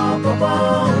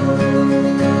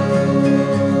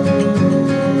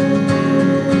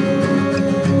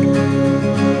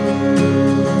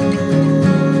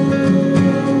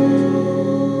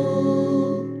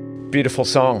 Beautiful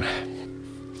song.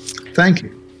 Thank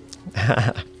you.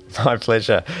 My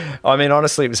pleasure. I mean,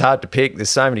 honestly, it was hard to pick. There's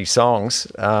so many songs,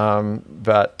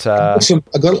 but I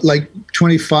got like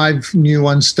 25 new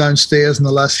ones downstairs in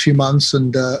the last few months,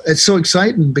 and it's so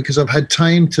exciting because I've had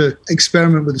time to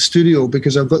experiment with the studio,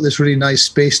 because I've got this really nice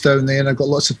space down there, and I've got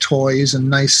lots of toys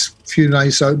and few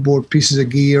nice outboard pieces of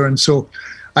gear, and so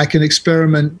I can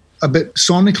experiment a bit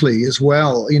sonically as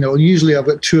well. You know, usually I've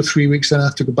got 2 or 3 weeks, then I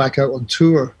have to go back out on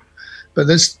tour. But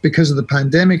this, because of the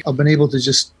pandemic, I've been able to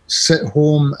just sit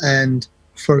home and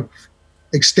for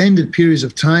extended periods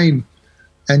of time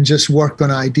and just work on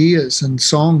ideas and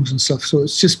songs and stuff. So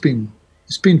it's been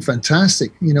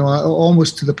fantastic. You know,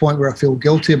 almost to the point where I feel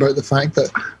guilty about the fact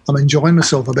that I'm enjoying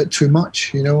myself a bit too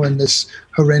much, you know, in this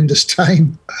horrendous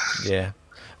time. Yeah.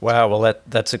 Wow. Well,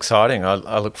 that's exciting.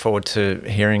 I look forward to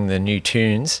hearing the new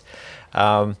tunes.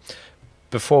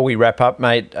 Before we wrap up,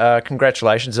 mate,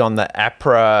 congratulations on the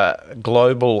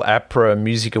Global APRA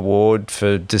Music Award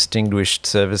for Distinguished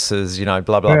Services, you know,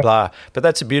 blah, blah, blah. But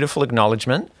that's a beautiful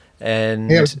acknowledgement. And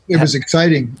yeah, it was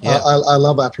exciting. Yeah. I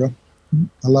love APRA.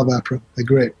 I love APRA. They're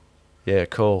great. Yeah,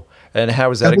 cool. And how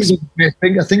was that?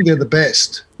 I think they're the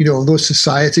best, you know, of those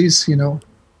societies, you know.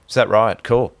 Is that right?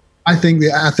 Cool. I think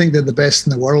they're the best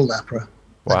in the world, APRA.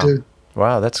 Wow. I do.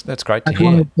 Wow, that's great to hear.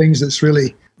 One of the things that's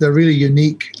they're really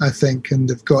unique, I think, and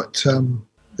they've got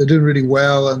they're doing really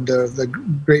well, and they're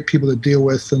great people to deal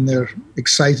with, and they're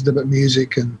excited about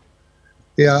music, and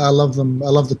yeah, I love them. I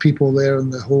love the people there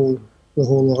and the whole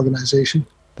organization.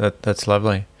 That's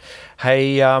lovely.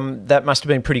 Hey, that must have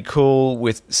been pretty cool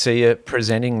with Sia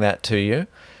presenting that to you.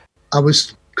 I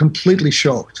was completely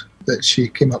shocked that she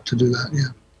came up to do that. Yeah.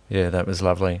 Yeah, that was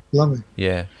lovely. Lovely.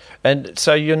 Yeah. And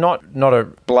so you're not a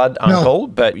blood uncle,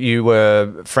 but you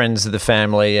were friends of the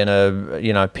family and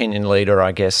a opinion leader,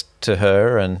 I guess, to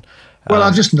her. And well,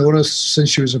 I've just known her since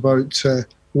she was about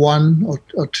 1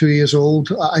 or 2 years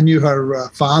old. I knew her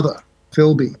father,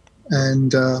 Philby,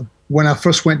 and when I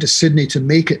first went to Sydney to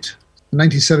make it in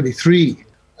 1973,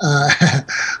 I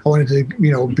wanted to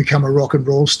become a rock and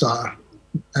roll star.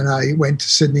 And I went to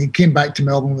Sydney and came back to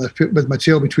Melbourne with my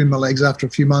tail between my legs after a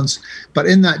few months. But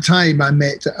in that time, I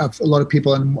met a lot of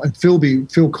people. And Phil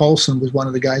Coulson was one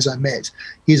of the guys I met.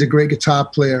 He's a great guitar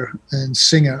player and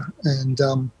singer. And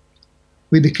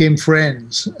we became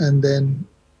friends. And then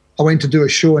I went to do a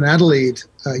show in Adelaide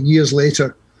years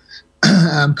later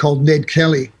called Ned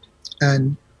Kelly.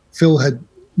 And Phil had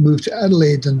moved to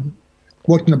Adelaide and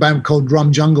worked in a band called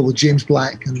Drum Jungle with James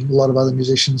Black and a lot of other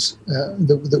musicians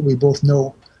that we both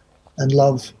know and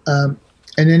love. And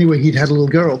anyway, he'd had a little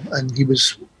girl, and he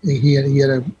had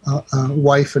a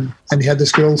wife, and he had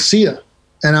this girl, Sia.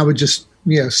 And I would just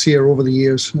see her over the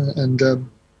years. And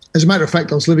as a matter of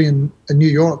fact, I was living in New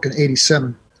York in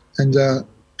 '87, and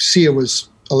Sia was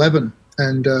 11,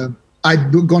 and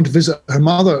I'd gone to visit her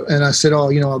mother, and I said,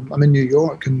 I'm in New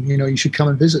York, and, you should come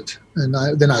and visit. And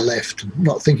then I left,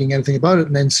 not thinking anything about it.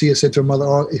 And then Sia said to her mother,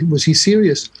 was he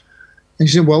serious? And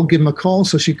she said, well, give him a call.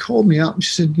 So she called me up, and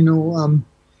she said,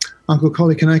 Uncle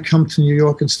Collie, can I come to New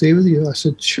York and stay with you? I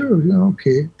said, sure,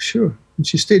 okay, sure. And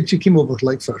she stayed. She came over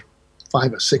for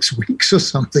 5 or 6 weeks or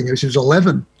something. She was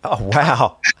 11. Oh,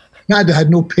 wow. I had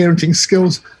no parenting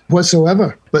skills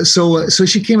whatsoever. But so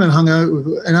she came and hung out,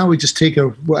 and I would just take her,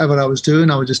 whatever I was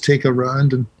doing, I would just take her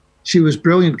around, and she was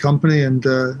brilliant company. And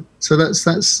so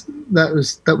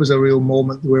that was a real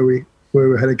moment where we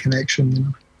had a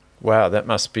connection. Wow, that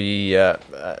must be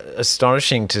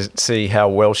astonishing to see how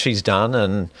well she's done.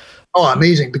 And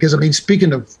amazing! Because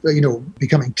speaking of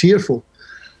becoming tearful,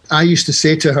 I used to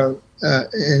say to her,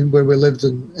 where we lived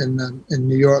in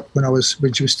New York when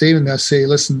she was staying with me, I'd say,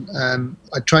 listen, I'm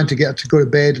trying to get her to go to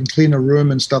bed and clean her room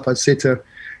and stuff. I'd say to her,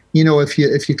 you know, if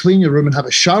you clean your room and have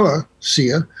a shower,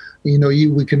 Sia, you know,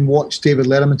 we can watch David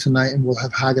Letterman tonight and we'll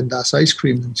have Haagen-Dazs ice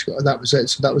cream. And that was it.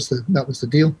 So that was the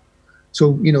deal.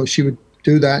 So, you know, she would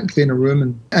do that, clean her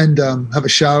room and have a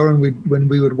shower, and when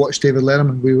we would watch David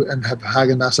Letterman, and have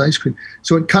Haagen-Dazs ice cream.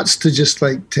 So it cuts to just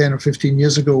like 10 or 15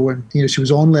 years ago when, you know, she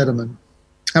was on Letterman.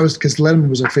 That was because Letterman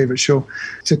was her favorite show.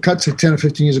 So it cut to 10 or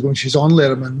 15 years ago when she's on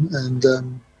Letterman,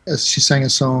 and as she sang a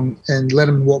song, and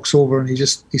Letterman walks over and he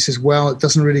says, well, it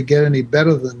doesn't really get any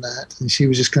better than that. And she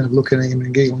was just kind of looking at him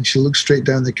and giggling. She looked straight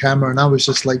down the camera, and I was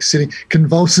just like sitting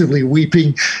convulsively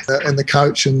weeping on the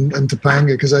couch in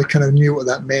Topanga, because I kind of knew what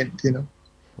that meant, you know.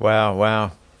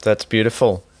 Wow. That's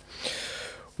beautiful.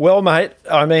 Well, mate,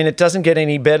 I mean, it doesn't get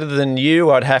any better than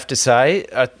you, I'd have to say.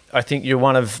 I think you're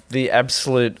one of the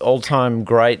absolute all-time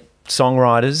great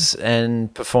songwriters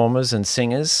and performers and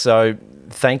singers. So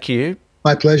thank you.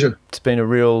 My pleasure. It's been a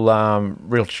real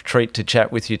treat to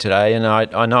chat with you today. And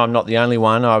I know I'm not the only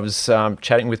one. I was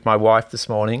chatting with my wife this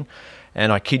morning,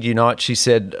 and I kid you not, she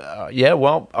said, yeah,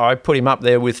 well, I put him up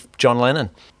there with John Lennon.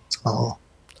 Oh.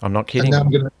 I'm not kidding.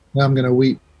 And now I'm gonna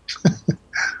weep.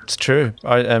 It's true.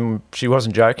 She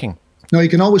wasn't joking. No, you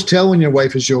can always tell when your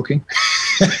wife is joking,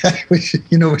 which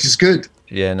is good.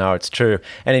 Yeah, no, it's true.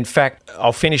 And in fact,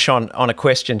 I'll finish on a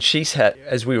question she's had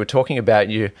as we were talking about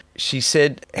you. She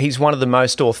said he's one of the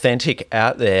most authentic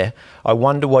out there. I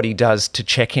wonder what he does to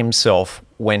check himself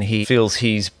when he feels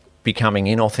he's becoming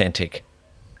inauthentic.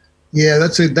 Yeah,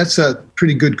 that's a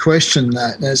pretty good question,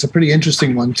 that. And it's a pretty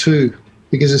interesting one too,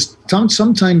 because it's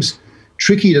sometimes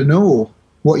tricky to know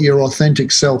what your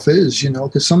authentic self is, you know,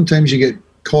 because sometimes you get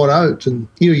caught out and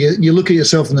you look at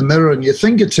yourself in the mirror and you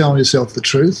think you're telling yourself the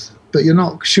truth, but you're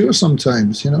not sure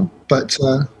sometimes, you know. But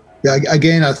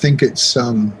again, I think it's,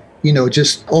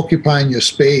 just occupying your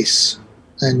space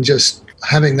and just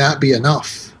having that be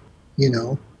enough, you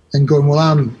know, and going, well,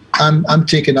 I'm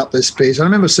taking up this space. I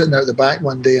remember sitting out the back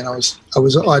one day and I was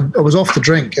off the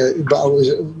drink, but I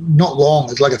was not long.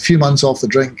 It was like a few months off the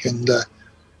drink. And I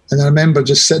remember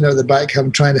just sitting out the back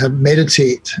trying to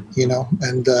meditate, you know,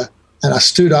 and I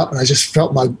stood up and I just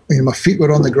felt my feet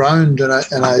were on the ground, and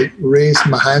I raised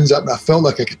my hands up and I felt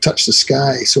like I could touch the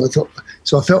sky. So I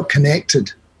felt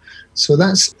connected. So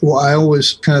that's what I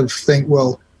always kind of think,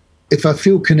 well, if I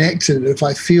feel connected, if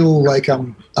I feel like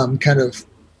I'm kind of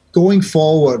going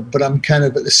forward, but I'm kind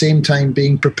of at the same time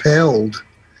being propelled,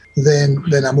 then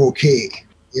I'm okay,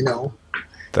 you know.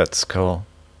 That's cool.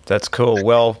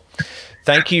 Well,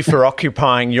 thank you for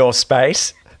occupying your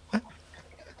space.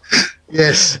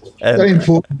 Yes, very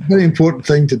important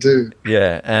thing to do.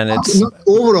 Yeah, and it's not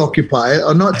over-occupy it,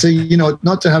 or not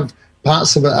to have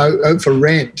parts of it out for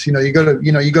rent. You got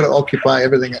to occupy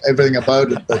everything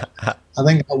about it. But I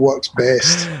think that works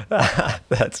best.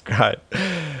 That's great.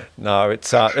 No,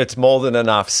 it's more than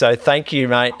enough. So thank you,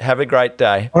 mate. Have a great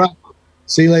day. All right.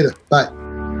 See you later. Bye.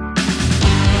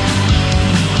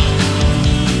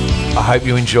 I hope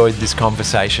you enjoyed this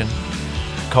conversation.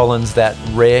 Colin's that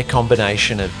rare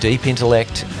combination of deep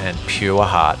intellect and pure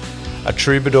heart, a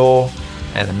troubadour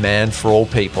and a man for all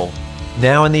people.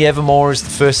 Now in the Evermore is the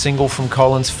first single from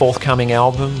Colin's forthcoming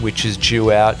album, which is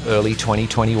due out early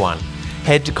 2021.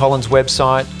 Head to Colin's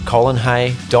website,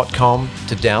 colinhay.com,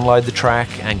 to download the track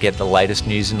and get the latest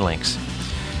news and links.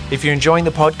 If you're enjoying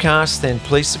the podcast, then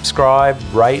please subscribe,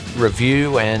 rate,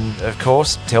 review, and of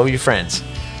course, tell your friends.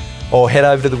 Or head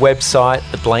over to the website,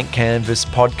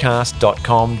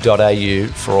 theblankcanvaspodcast.com.au,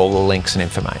 for all the links and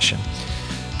information.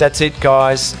 That's it,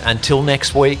 guys. Until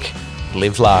next week,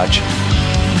 live large.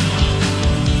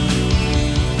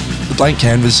 The Blank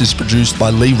Canvas is produced by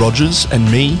Lee Rogers and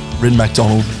me, Rin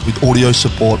MacDonald, with audio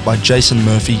support by Jason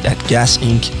Murphy at Gas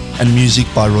Inc. and music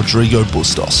by Rodrigo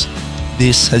Bustos.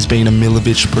 This has been a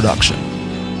Milovich production.